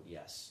not vote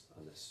yes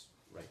on this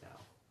right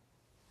now.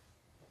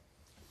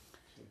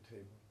 So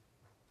table.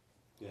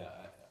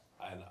 Yeah,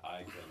 and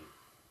I can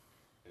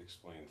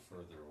explain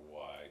further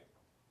why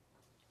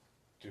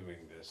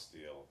doing this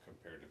deal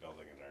compared to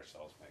building it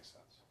ourselves makes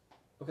sense.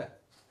 Okay.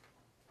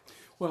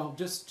 Well,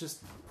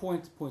 just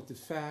point to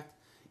fact,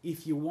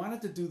 if you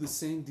wanted to do the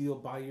same deal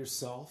by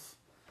yourself,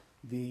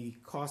 the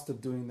cost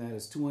of doing that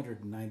is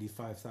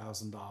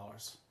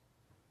 $295,000.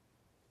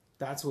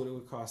 That's what it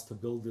would cost to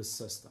build this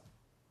system.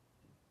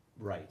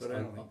 Right. But I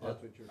don't think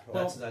that's what you're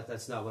talking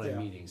That's not what Yeah. I'm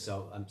meaning.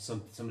 So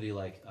somebody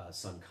like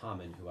Sun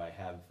Common, who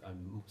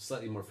I'm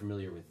slightly more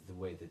familiar with the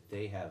way that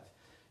they have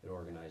it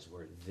organized,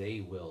 where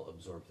they will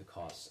absorb the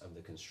costs of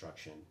the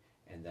construction,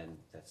 and then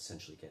that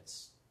essentially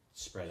gets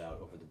spread out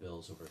over the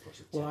bills over the course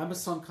of 10 Well, I'm a years.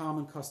 Sun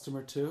Common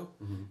customer too,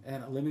 Mhm.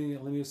 and let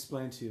me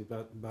explain to you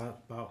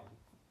about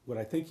what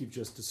I think you've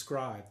just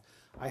described.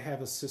 I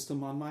have a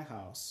system on my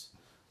house,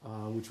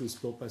 which was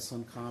built by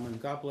Sun Common.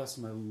 God bless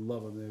them, I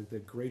love them. They're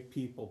great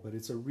people, but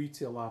it's a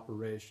retail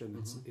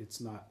operation.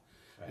 It's not,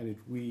 Right. and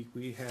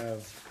we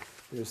have.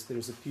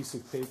 There's a piece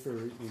of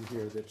paper in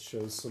here that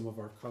shows some of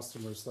our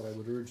customers that I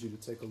would urge you to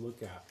take a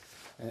look at.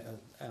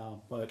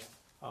 But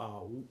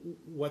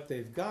what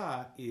they've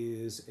got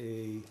is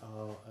a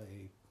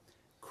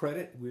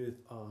credit with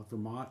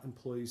Vermont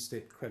Employees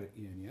State Credit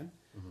Union,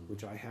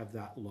 which I have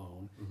that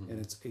loan, and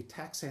it's a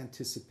tax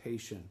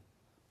anticipation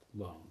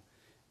loan,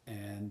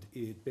 and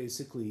it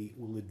basically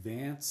will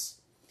advance.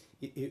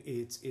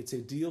 It's a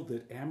deal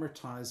that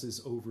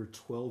amortizes over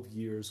 12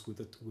 years with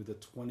a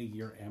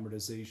 20-year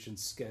amortization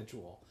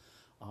schedule,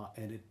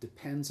 and it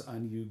depends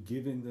on you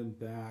giving them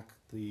back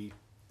the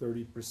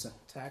 30%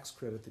 tax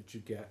credit that you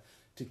get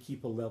to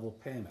keep a level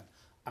payment.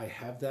 I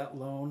have that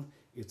loan.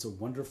 It's a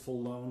wonderful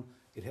loan.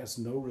 It has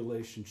no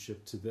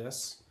relationship to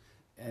this,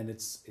 and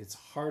it's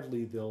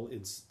hardly they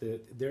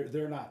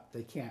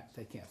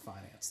can't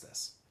finance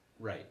this.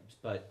 Right,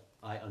 but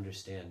I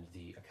understand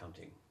the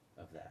accounting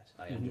of that.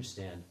 I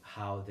understand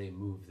how they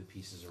move the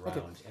pieces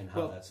around and how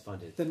well, that's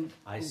funded. then-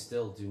 I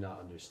still do not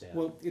understand.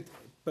 Well,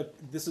 but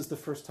this is the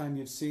first time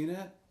you've seen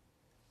it?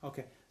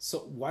 Okay, so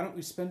why don't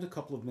we spend a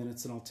couple of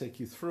minutes and I'll take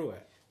you through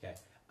it. Okay,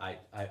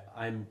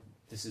 I'm.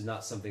 This is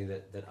not something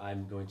that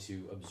I'm going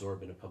to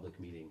absorb in a public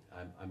meeting.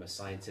 I'm a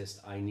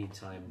scientist. I need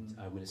time.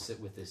 I'm going to sit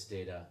with this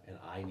data, and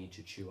I need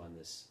to chew on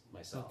this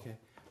myself. Okay,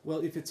 well,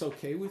 if it's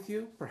okay with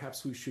you,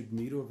 perhaps we should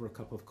meet over a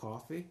cup of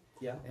coffee.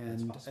 Yeah,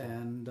 that's possible.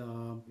 And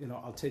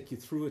I'll take you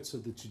through it so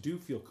that you do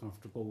feel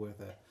comfortable with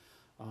it.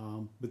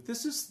 But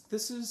this is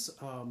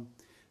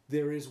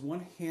there is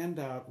one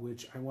handout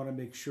which I want to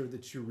make sure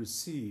that you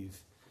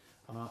receive,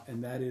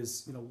 and that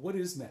is, what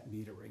is net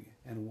metering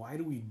and why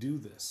do we do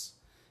this?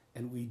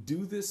 And we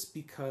do this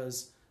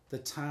because the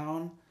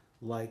town,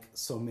 like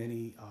so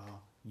many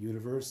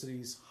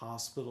universities,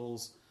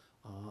 hospitals,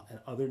 and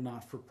other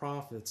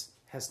not-for-profits,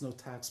 has no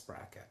tax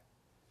bracket.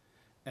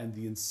 And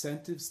the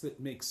incentives that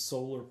make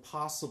solar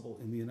possible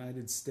in the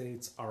United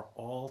States are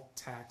all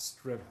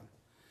tax-driven.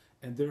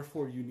 And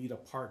therefore, you need a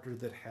partner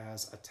that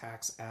has a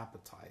tax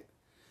appetite.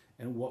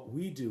 And what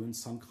we do, and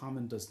Sun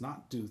Common does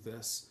not do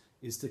this,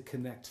 is to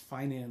connect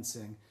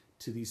financing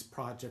to these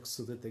projects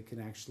so that they can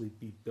actually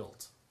be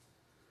built.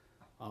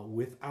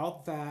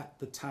 Without that,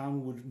 the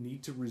town would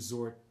need to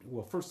resort,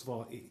 well, first of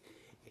all,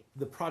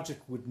 the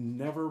project would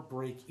never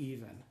break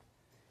even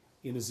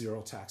in a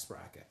zero tax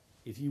bracket.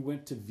 If you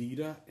went to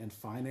VITA and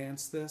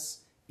financed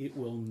this, it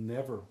will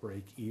never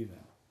break even.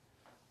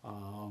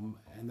 And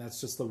that's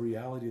just the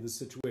reality of the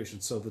situation.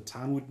 So the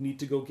town would need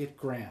to go get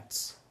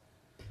grants.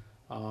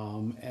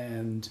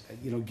 And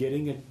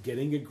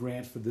getting a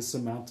grant for this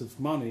amount of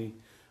money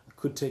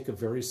could take a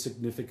very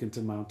significant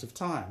amount of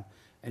time.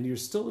 And you're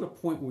still at a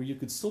point where you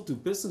could still do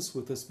business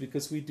with us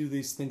because we do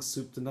these things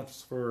soup to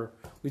nuts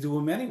we do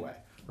them anyway,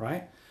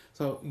 right?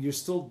 So you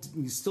still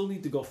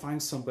need to go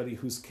find somebody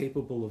who's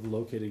capable of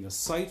locating a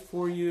site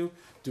for you,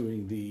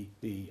 doing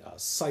the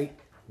site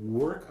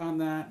work on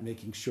that,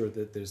 making sure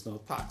that there's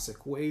no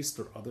toxic waste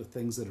or other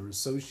things that are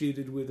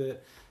associated with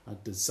it,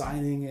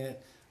 designing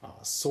it,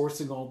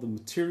 sourcing all the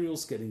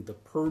materials, getting the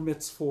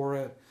permits for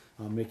it,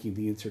 making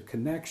the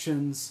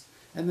interconnections,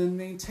 and then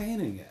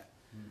maintaining it.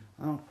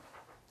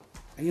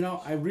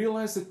 I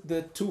realize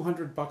that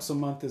 $200 a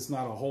month is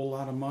not a whole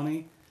lot of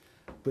money,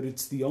 but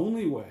it's the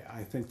only way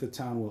I think the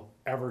town will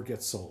ever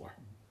get solar.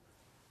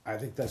 I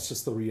think that's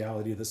just the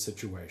reality of the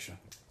situation.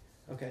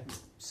 Okay,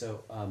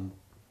 so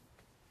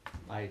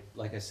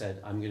like I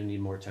said, I'm going to need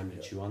more time to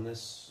chew on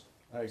this.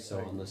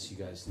 So unless you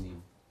guys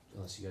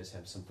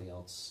have something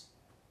else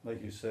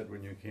Like you said,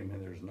 when you came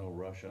in, there's no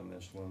rush on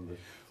this one,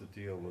 the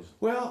deal was,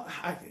 Well,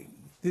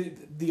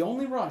 the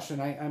only rush,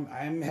 and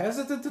I'm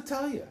hesitant to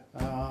tell you,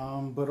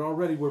 but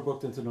already we're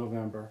booked into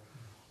November.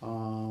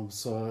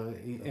 So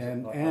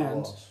a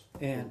loss.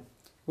 and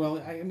well,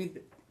 I mean,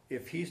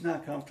 If he's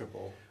not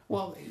comfortable,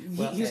 well,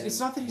 it's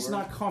not that he's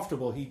not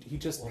comfortable. He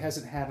just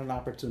hasn't had an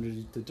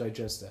opportunity to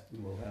digest it.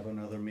 we'll have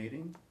another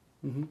meeting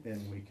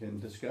and we can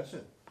discuss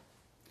it.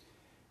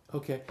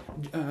 Okay,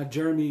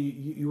 Jeremy,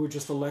 you were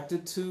just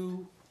elected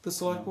to the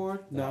select board?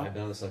 No, I've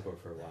been on the select board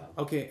for a while.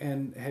 Okay,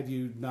 and have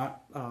you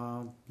not,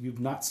 you've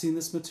not seen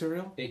this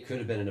material? It could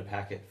have been in a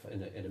packet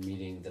in a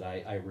meeting that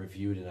I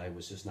reviewed and I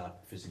was just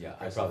not physically Yeah,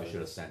 I present. probably should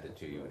have sent it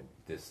to you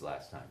this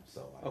last time,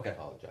 so I Okay.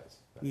 apologize.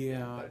 But,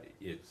 Yeah. But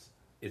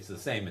it's the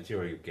same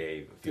material you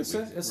gave a few weeks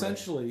ago.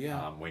 Essentially,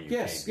 yeah. When you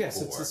Yes, came yes,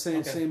 it's the before. same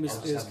I'll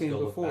just as have to came go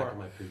look back before. at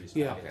my previous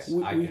Yeah, packets.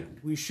 Okay. I we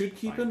can should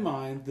keep find in it.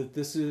 mind that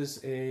this is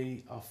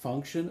a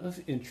function of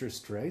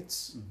interest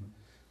rates,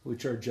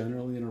 which are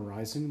generally in a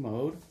rising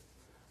mode,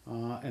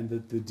 and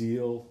that the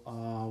deal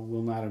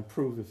will not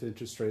improve if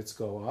interest rates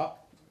go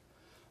up.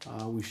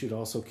 We should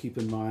also keep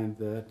in mind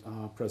that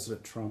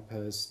President Trump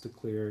has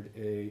declared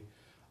a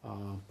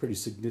pretty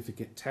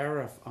significant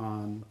tariff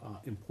on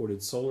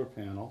imported solar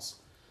panels,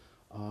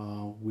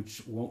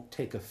 which won't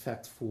take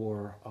effect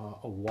for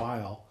a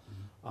while.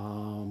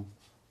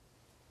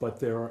 But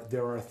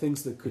there are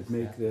things that could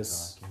make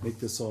this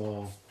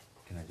all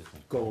Can I just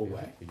make a go copy of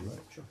away. it for you?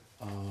 Sure.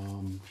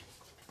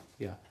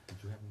 Yeah. Did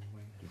you have one,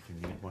 Wayne? Did you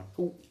need one?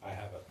 I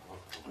have it on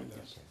my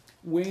desk.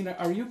 Wayne,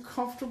 are you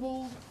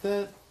comfortable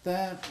that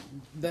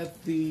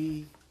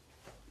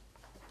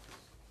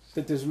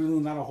there's really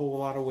not a whole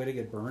lot of way to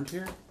get burned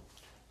here?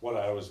 What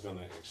I was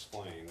gonna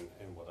explain,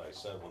 and what I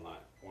said when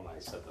I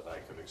said that I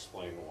could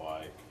explain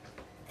why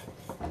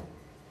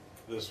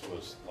this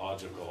was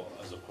logical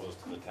as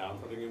opposed to the town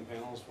putting in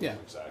panels, was Yeah.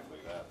 exactly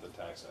that, the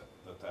tax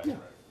Yeah.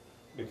 rate.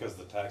 Because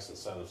the tax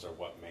incentives are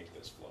what make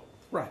this flow.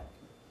 Right.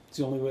 It's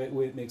the only way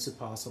it makes it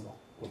possible.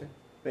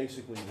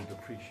 Basically, the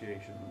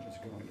depreciation is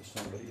going to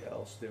somebody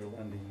else, they're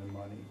lending the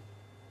money.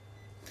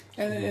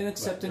 And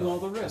accepting all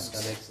the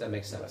risks. That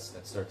makes sense.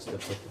 That starts to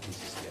put the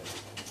pieces together.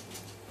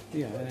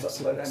 Yeah, and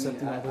But I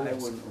accepting mean, all the I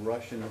risks. wouldn't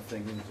rush into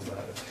things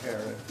about a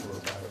tariff or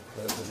about a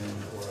president,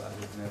 or I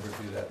would never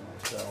do that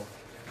myself.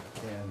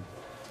 And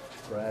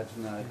Brad's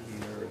not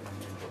here, and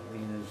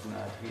Angelina's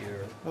not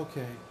here,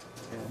 Okay.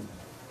 and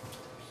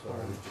so I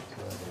would just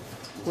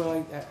rather, Well,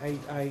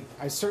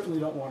 I certainly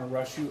don't want to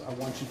rush you. I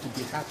want you to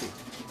be happy.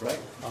 right?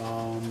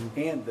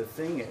 And the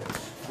thing is,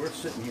 we're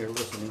sitting here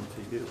listening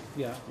to you.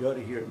 Yeah. You ought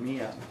to hear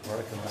me out in the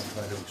parking lot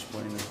try to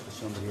explain this to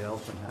somebody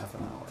else in half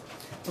an hour.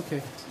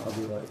 Okay. I'll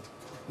be like,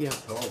 Yeah.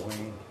 oh,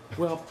 Wayne.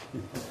 Well,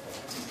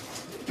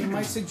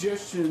 my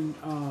suggestion,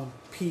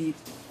 Pete,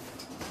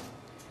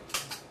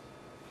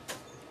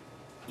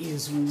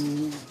 is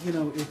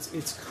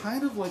it's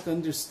kind of like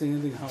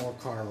understanding how a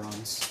car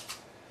runs.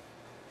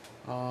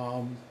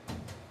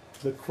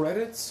 The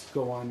credits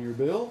go on your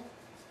bill.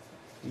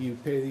 You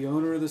pay the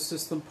owner of the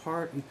system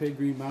part. You pay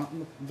Green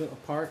Mountain the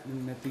part,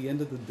 and at the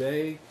end of the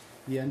day,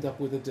 you end up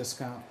with a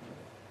discount.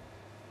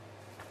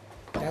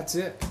 That's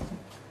it.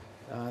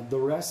 The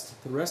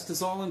rest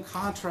is all in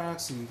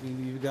contracts.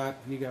 You got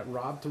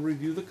Rob to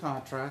review the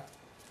contract,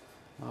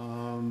 but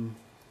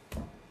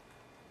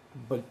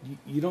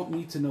you don't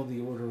need to know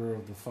the order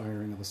of the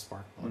firing of the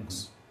spark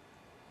plugs.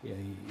 Yeah,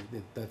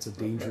 that's a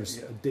dangerous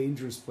yeah. a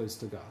dangerous place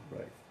to go.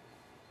 Right,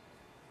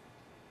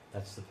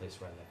 That's the place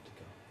where I like to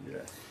go.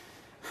 yeah.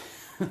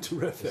 Just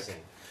Terrific.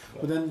 saying.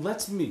 Well, then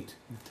let's meet,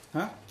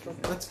 huh?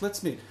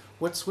 Let's meet.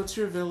 What's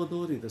your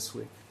availability this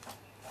week?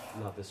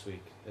 Not this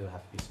week. It'll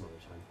have to be some other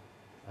time.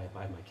 I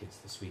have my kids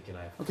this week, and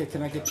I have. Okay,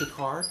 can I get your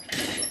card?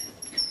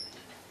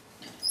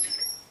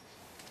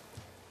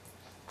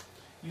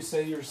 You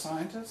say you're a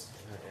scientist?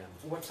 I am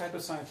What type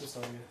of scientist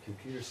are you?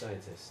 computer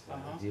scientist. I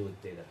Uh-huh. deal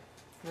with data.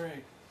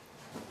 Great.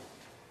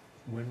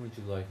 When would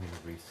you like me to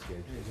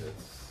reschedule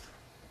this?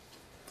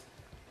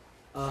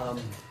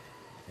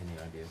 Any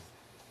ideas?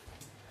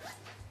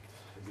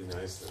 It'd be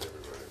nice that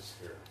everybody's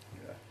here.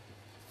 Yeah.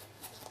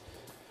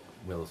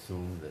 We'll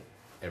assume that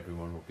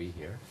everyone will be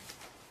here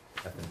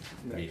at the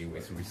Next meeting we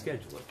week.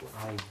 reschedule it for.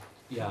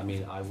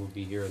 I will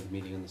be here at the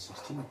meeting on the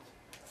 16th.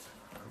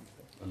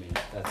 I mean,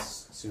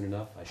 that's soon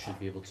enough. I should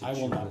be able to. I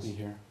will choose not this. be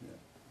here.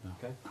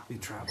 Okay. Be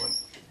traveling.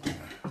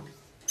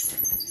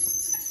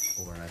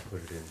 Or and I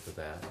put it in for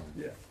that,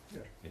 and Yeah, yeah.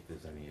 if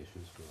there's any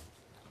issues, we'll.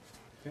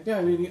 Yeah,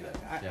 I mean,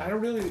 I Yeah.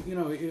 don't really,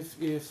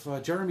 if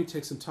Jeremy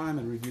takes some time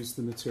and reviews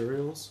the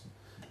materials,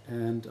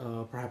 and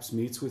perhaps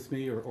meets with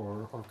me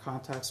or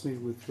contacts me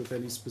with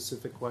any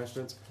specific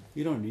questions,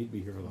 you don't need me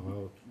here to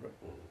vote. Right.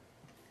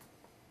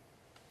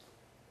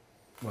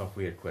 Well, if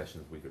we had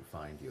questions, we could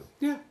find you.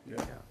 Yeah,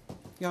 Yeah,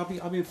 yeah,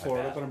 I'll be in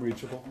Florida, bet. but I'm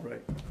reachable.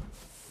 right.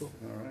 All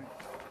right.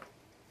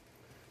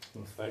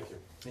 Well, Thank you.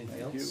 Anything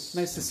Thank you. else?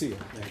 Nice to see you.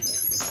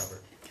 Thanks,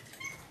 Robert.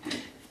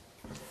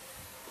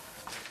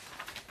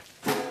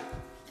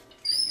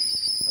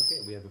 Okay,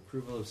 we we have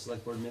approval of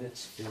select board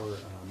minutes for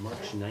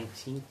March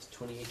 19th,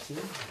 2018.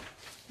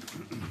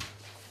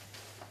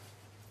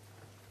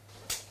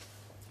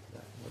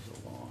 That was a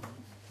long,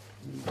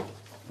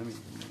 I mean,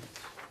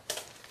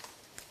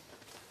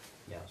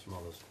 Yeah, it's from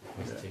all those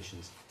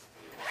presentations.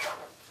 I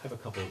have a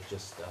couple of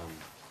just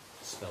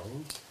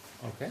spelling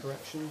Okay.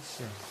 corrections.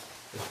 Sure.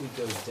 If we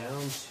go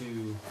down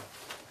to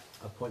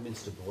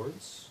appointments to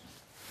boards.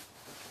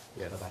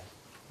 Yes. Bye-bye.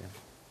 Yeah.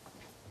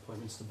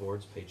 Appointments to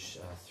boards, page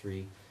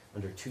 3,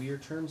 under 2-year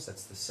terms,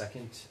 that's the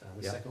second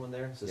Yeah. second one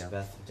there. It says Yeah.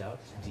 Beth Dout,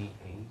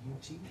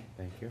 D-A-U-T.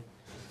 Thank you.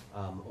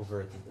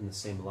 Over in the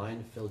same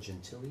line, Phil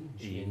Gentili,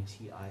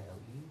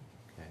 G-N-T-I-L-E.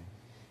 Okay.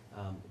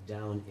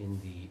 Down in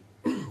the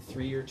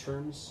 3-year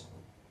terms,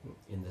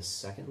 in the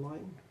second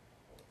line,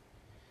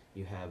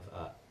 you have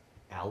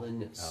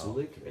Alan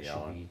Sulik. It should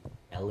Alan. be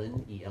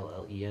Ellen,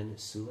 E-L-L-E-N,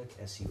 Sulik,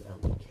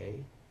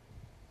 S-U-L-E-K.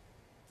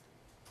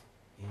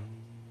 And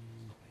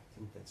I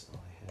think that's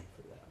all I had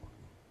for that one.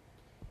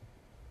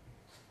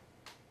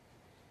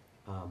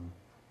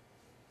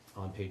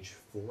 On page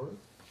 4,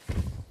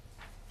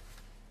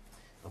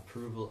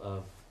 approval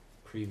of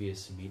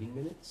previous meeting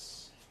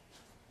minutes.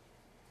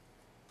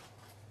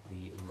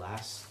 The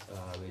last,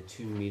 we had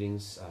 2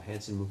 meetings.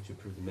 Hanson moved to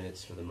approve the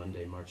minutes for the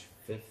Monday, March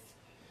 5th.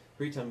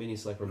 Pre-town meeting,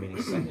 select board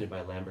meeting, seconded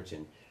by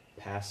Lamberton.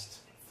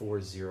 Passed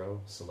 4-0,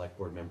 select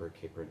board member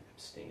Capron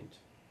abstained.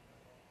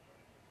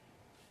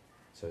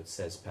 So it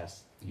says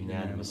passed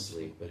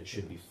unanimously, but it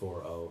should be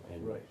 4-0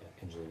 and Right.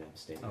 Angelina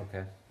abstained.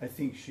 Okay. I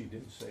think she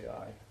did say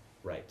aye.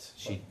 Right,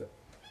 she, but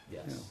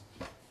yes.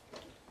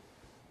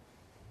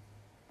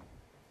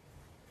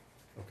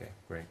 Okay,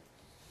 great.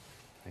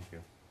 Thank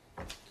you.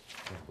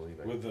 Can't believe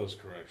it. With those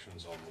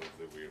corrections, I'll move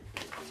that we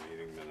approve the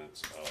meeting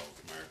minutes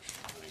of March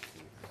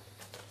 19th.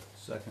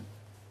 Second.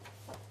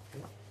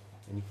 Okay.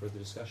 Any further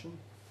discussion?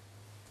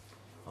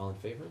 All in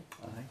favor?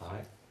 Aye.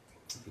 Aye.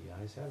 The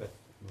ayes have it.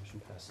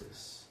 Motion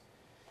passes.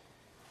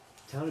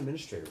 Town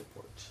administrator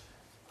report.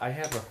 I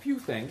have a few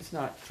things,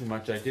 not too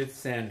much. I did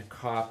send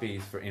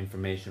copies for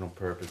informational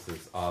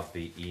purposes of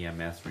the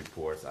EMS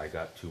reports. I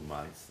got 2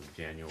 months,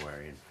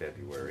 January and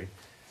February,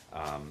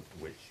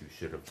 which you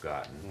should have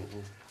gotten.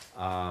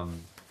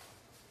 And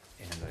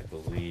I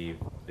believe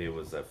there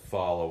was a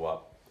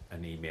follow-up,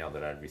 an email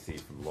that I'd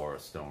received from Laura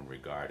Stone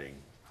regarding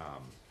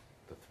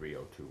the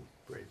 302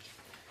 bridge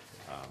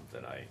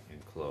that I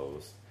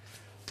enclosed.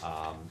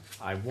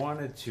 I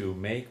wanted to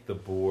make the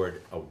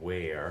board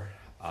aware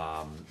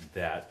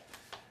that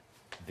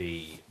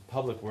the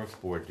Public Works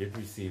Board did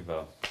receive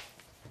a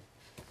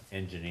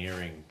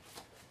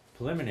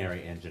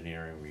preliminary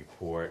engineering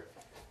report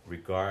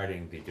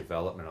regarding the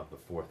development of the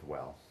 4th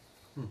well.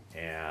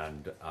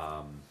 And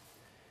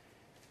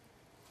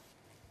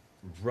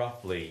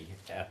roughly,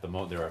 at the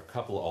moment, there are a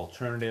couple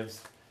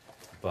alternatives,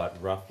 but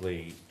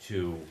roughly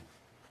to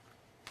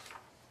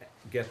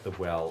get the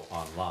well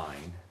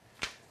online,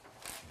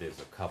 there's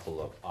a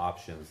couple of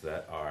options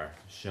that are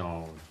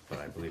shown, but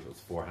I believe it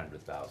was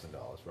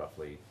 $400,000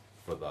 roughly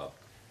for the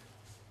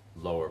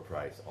lower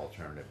price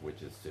alternative,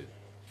 which is to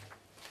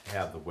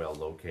have the well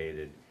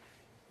located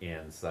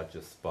in such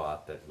a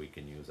spot that we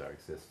can use our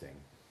existing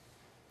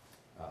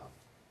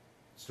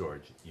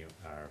storage,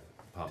 our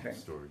pump Tank.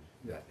 storage,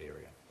 that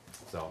area.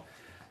 So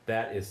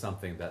that is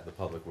something that the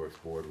Public Works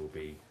Board will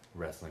be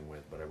wrestling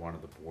with, but I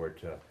wanted the board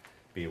to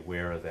be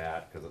aware of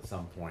that, because at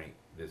some point,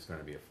 there's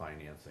gonna be a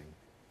financing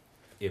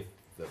if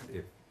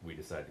we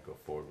decide to go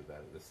forward with that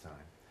at this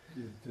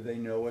time. Do they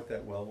know what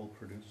that well will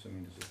produce? I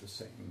mean, is it the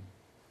same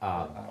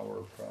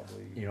hour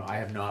probably? You know, I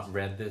have not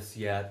read this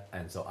yet,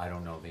 and so I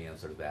don't know the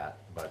answer to that,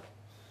 but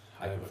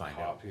I can have find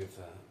a out. copy of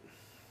that,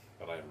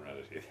 but I haven't read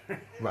it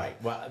either. Right,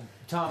 well,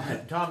 Tom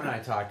and I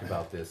talked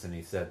about this, and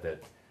he said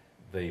that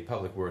the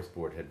Public Works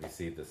Board had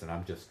received this, and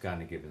I'm just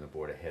kinda giving the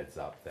board a heads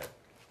up that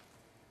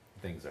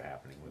things are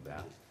happening with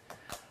that.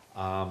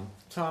 Tom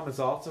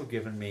has also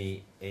given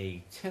me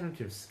a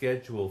tentative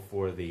schedule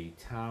for the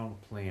town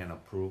plan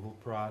approval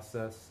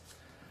process,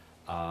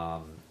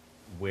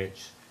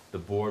 which the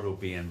board will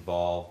be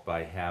involved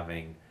by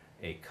having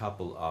a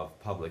couple of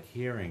public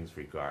hearings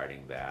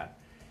regarding that.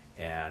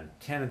 And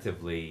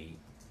tentatively,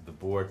 the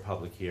board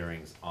public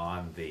hearings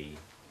on the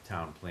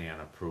town plan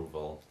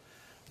approval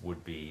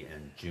would be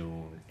in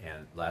June,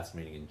 and last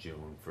meeting in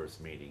June,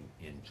 first meeting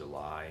in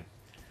July.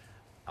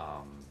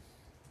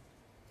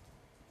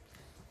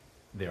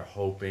 They're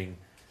hoping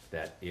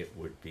that it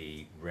would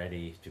be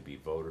ready to be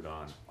voted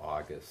on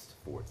August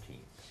 14th.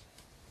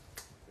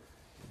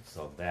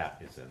 So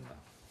that is in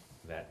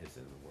the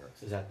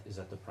works. Is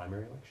that the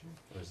primary election,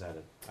 or is that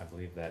a? I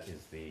believe that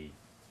is the,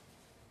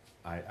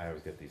 I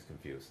always get these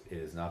confused. It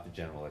is not the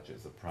general election,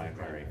 it's the primary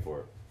primary.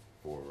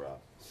 for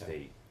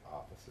state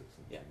offices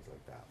and Yeah. things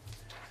like that.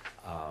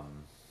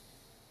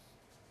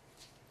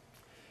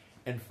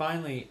 And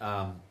finally,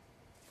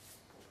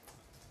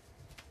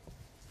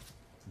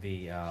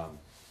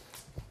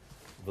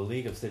 the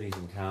League of Cities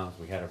and Towns,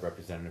 we had a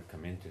representative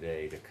come in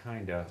today to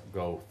kind of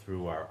go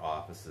through our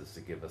offices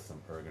to give us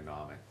some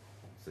ergonomic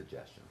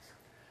suggestions.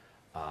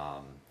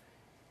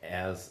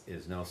 as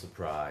is no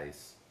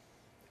surprise,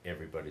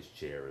 everybody's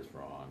chair is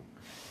wrong.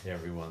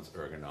 Everyone's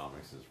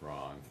ergonomics is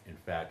wrong. In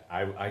fact,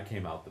 I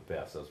came out the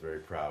best. I was very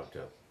proud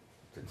to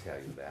tell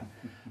you that.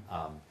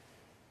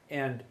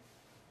 And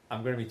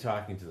I'm going to be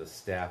talking to the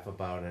staff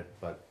about it,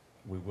 but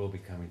we will be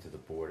coming to the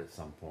board at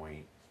some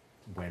point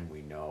when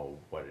we know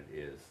what it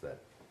is that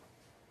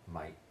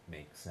might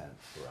make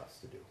sense for us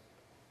to do.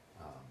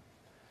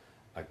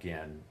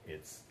 Again,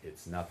 it's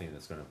nothing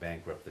that's going to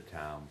bankrupt the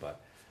town, but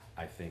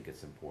I think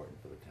it's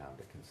important for the town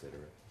to consider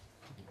it,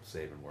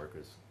 saving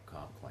workers'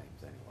 comp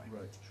claims anyway.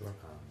 Right. Sure.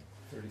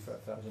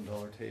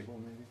 $35,000 table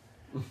maybe?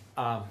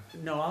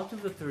 No, I'll do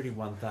the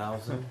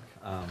 31,000.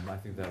 I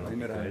think that'll be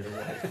Blame it on good. your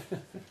wife.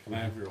 Can I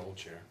have your old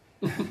chair?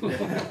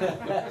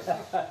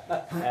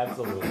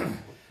 Absolutely.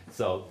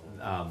 So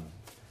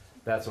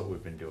that's what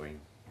we've been doing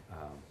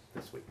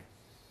this week.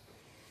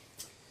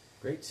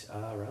 Great,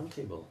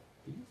 roundtable.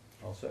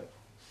 All set.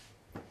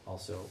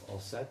 Also, all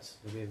set,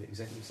 do we have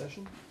executive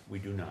session? We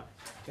do not.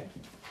 Okay,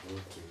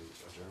 Move to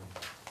adjourn.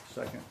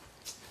 Second.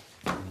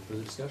 any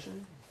further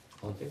discussion?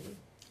 All in favor?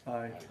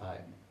 Aye. Aye.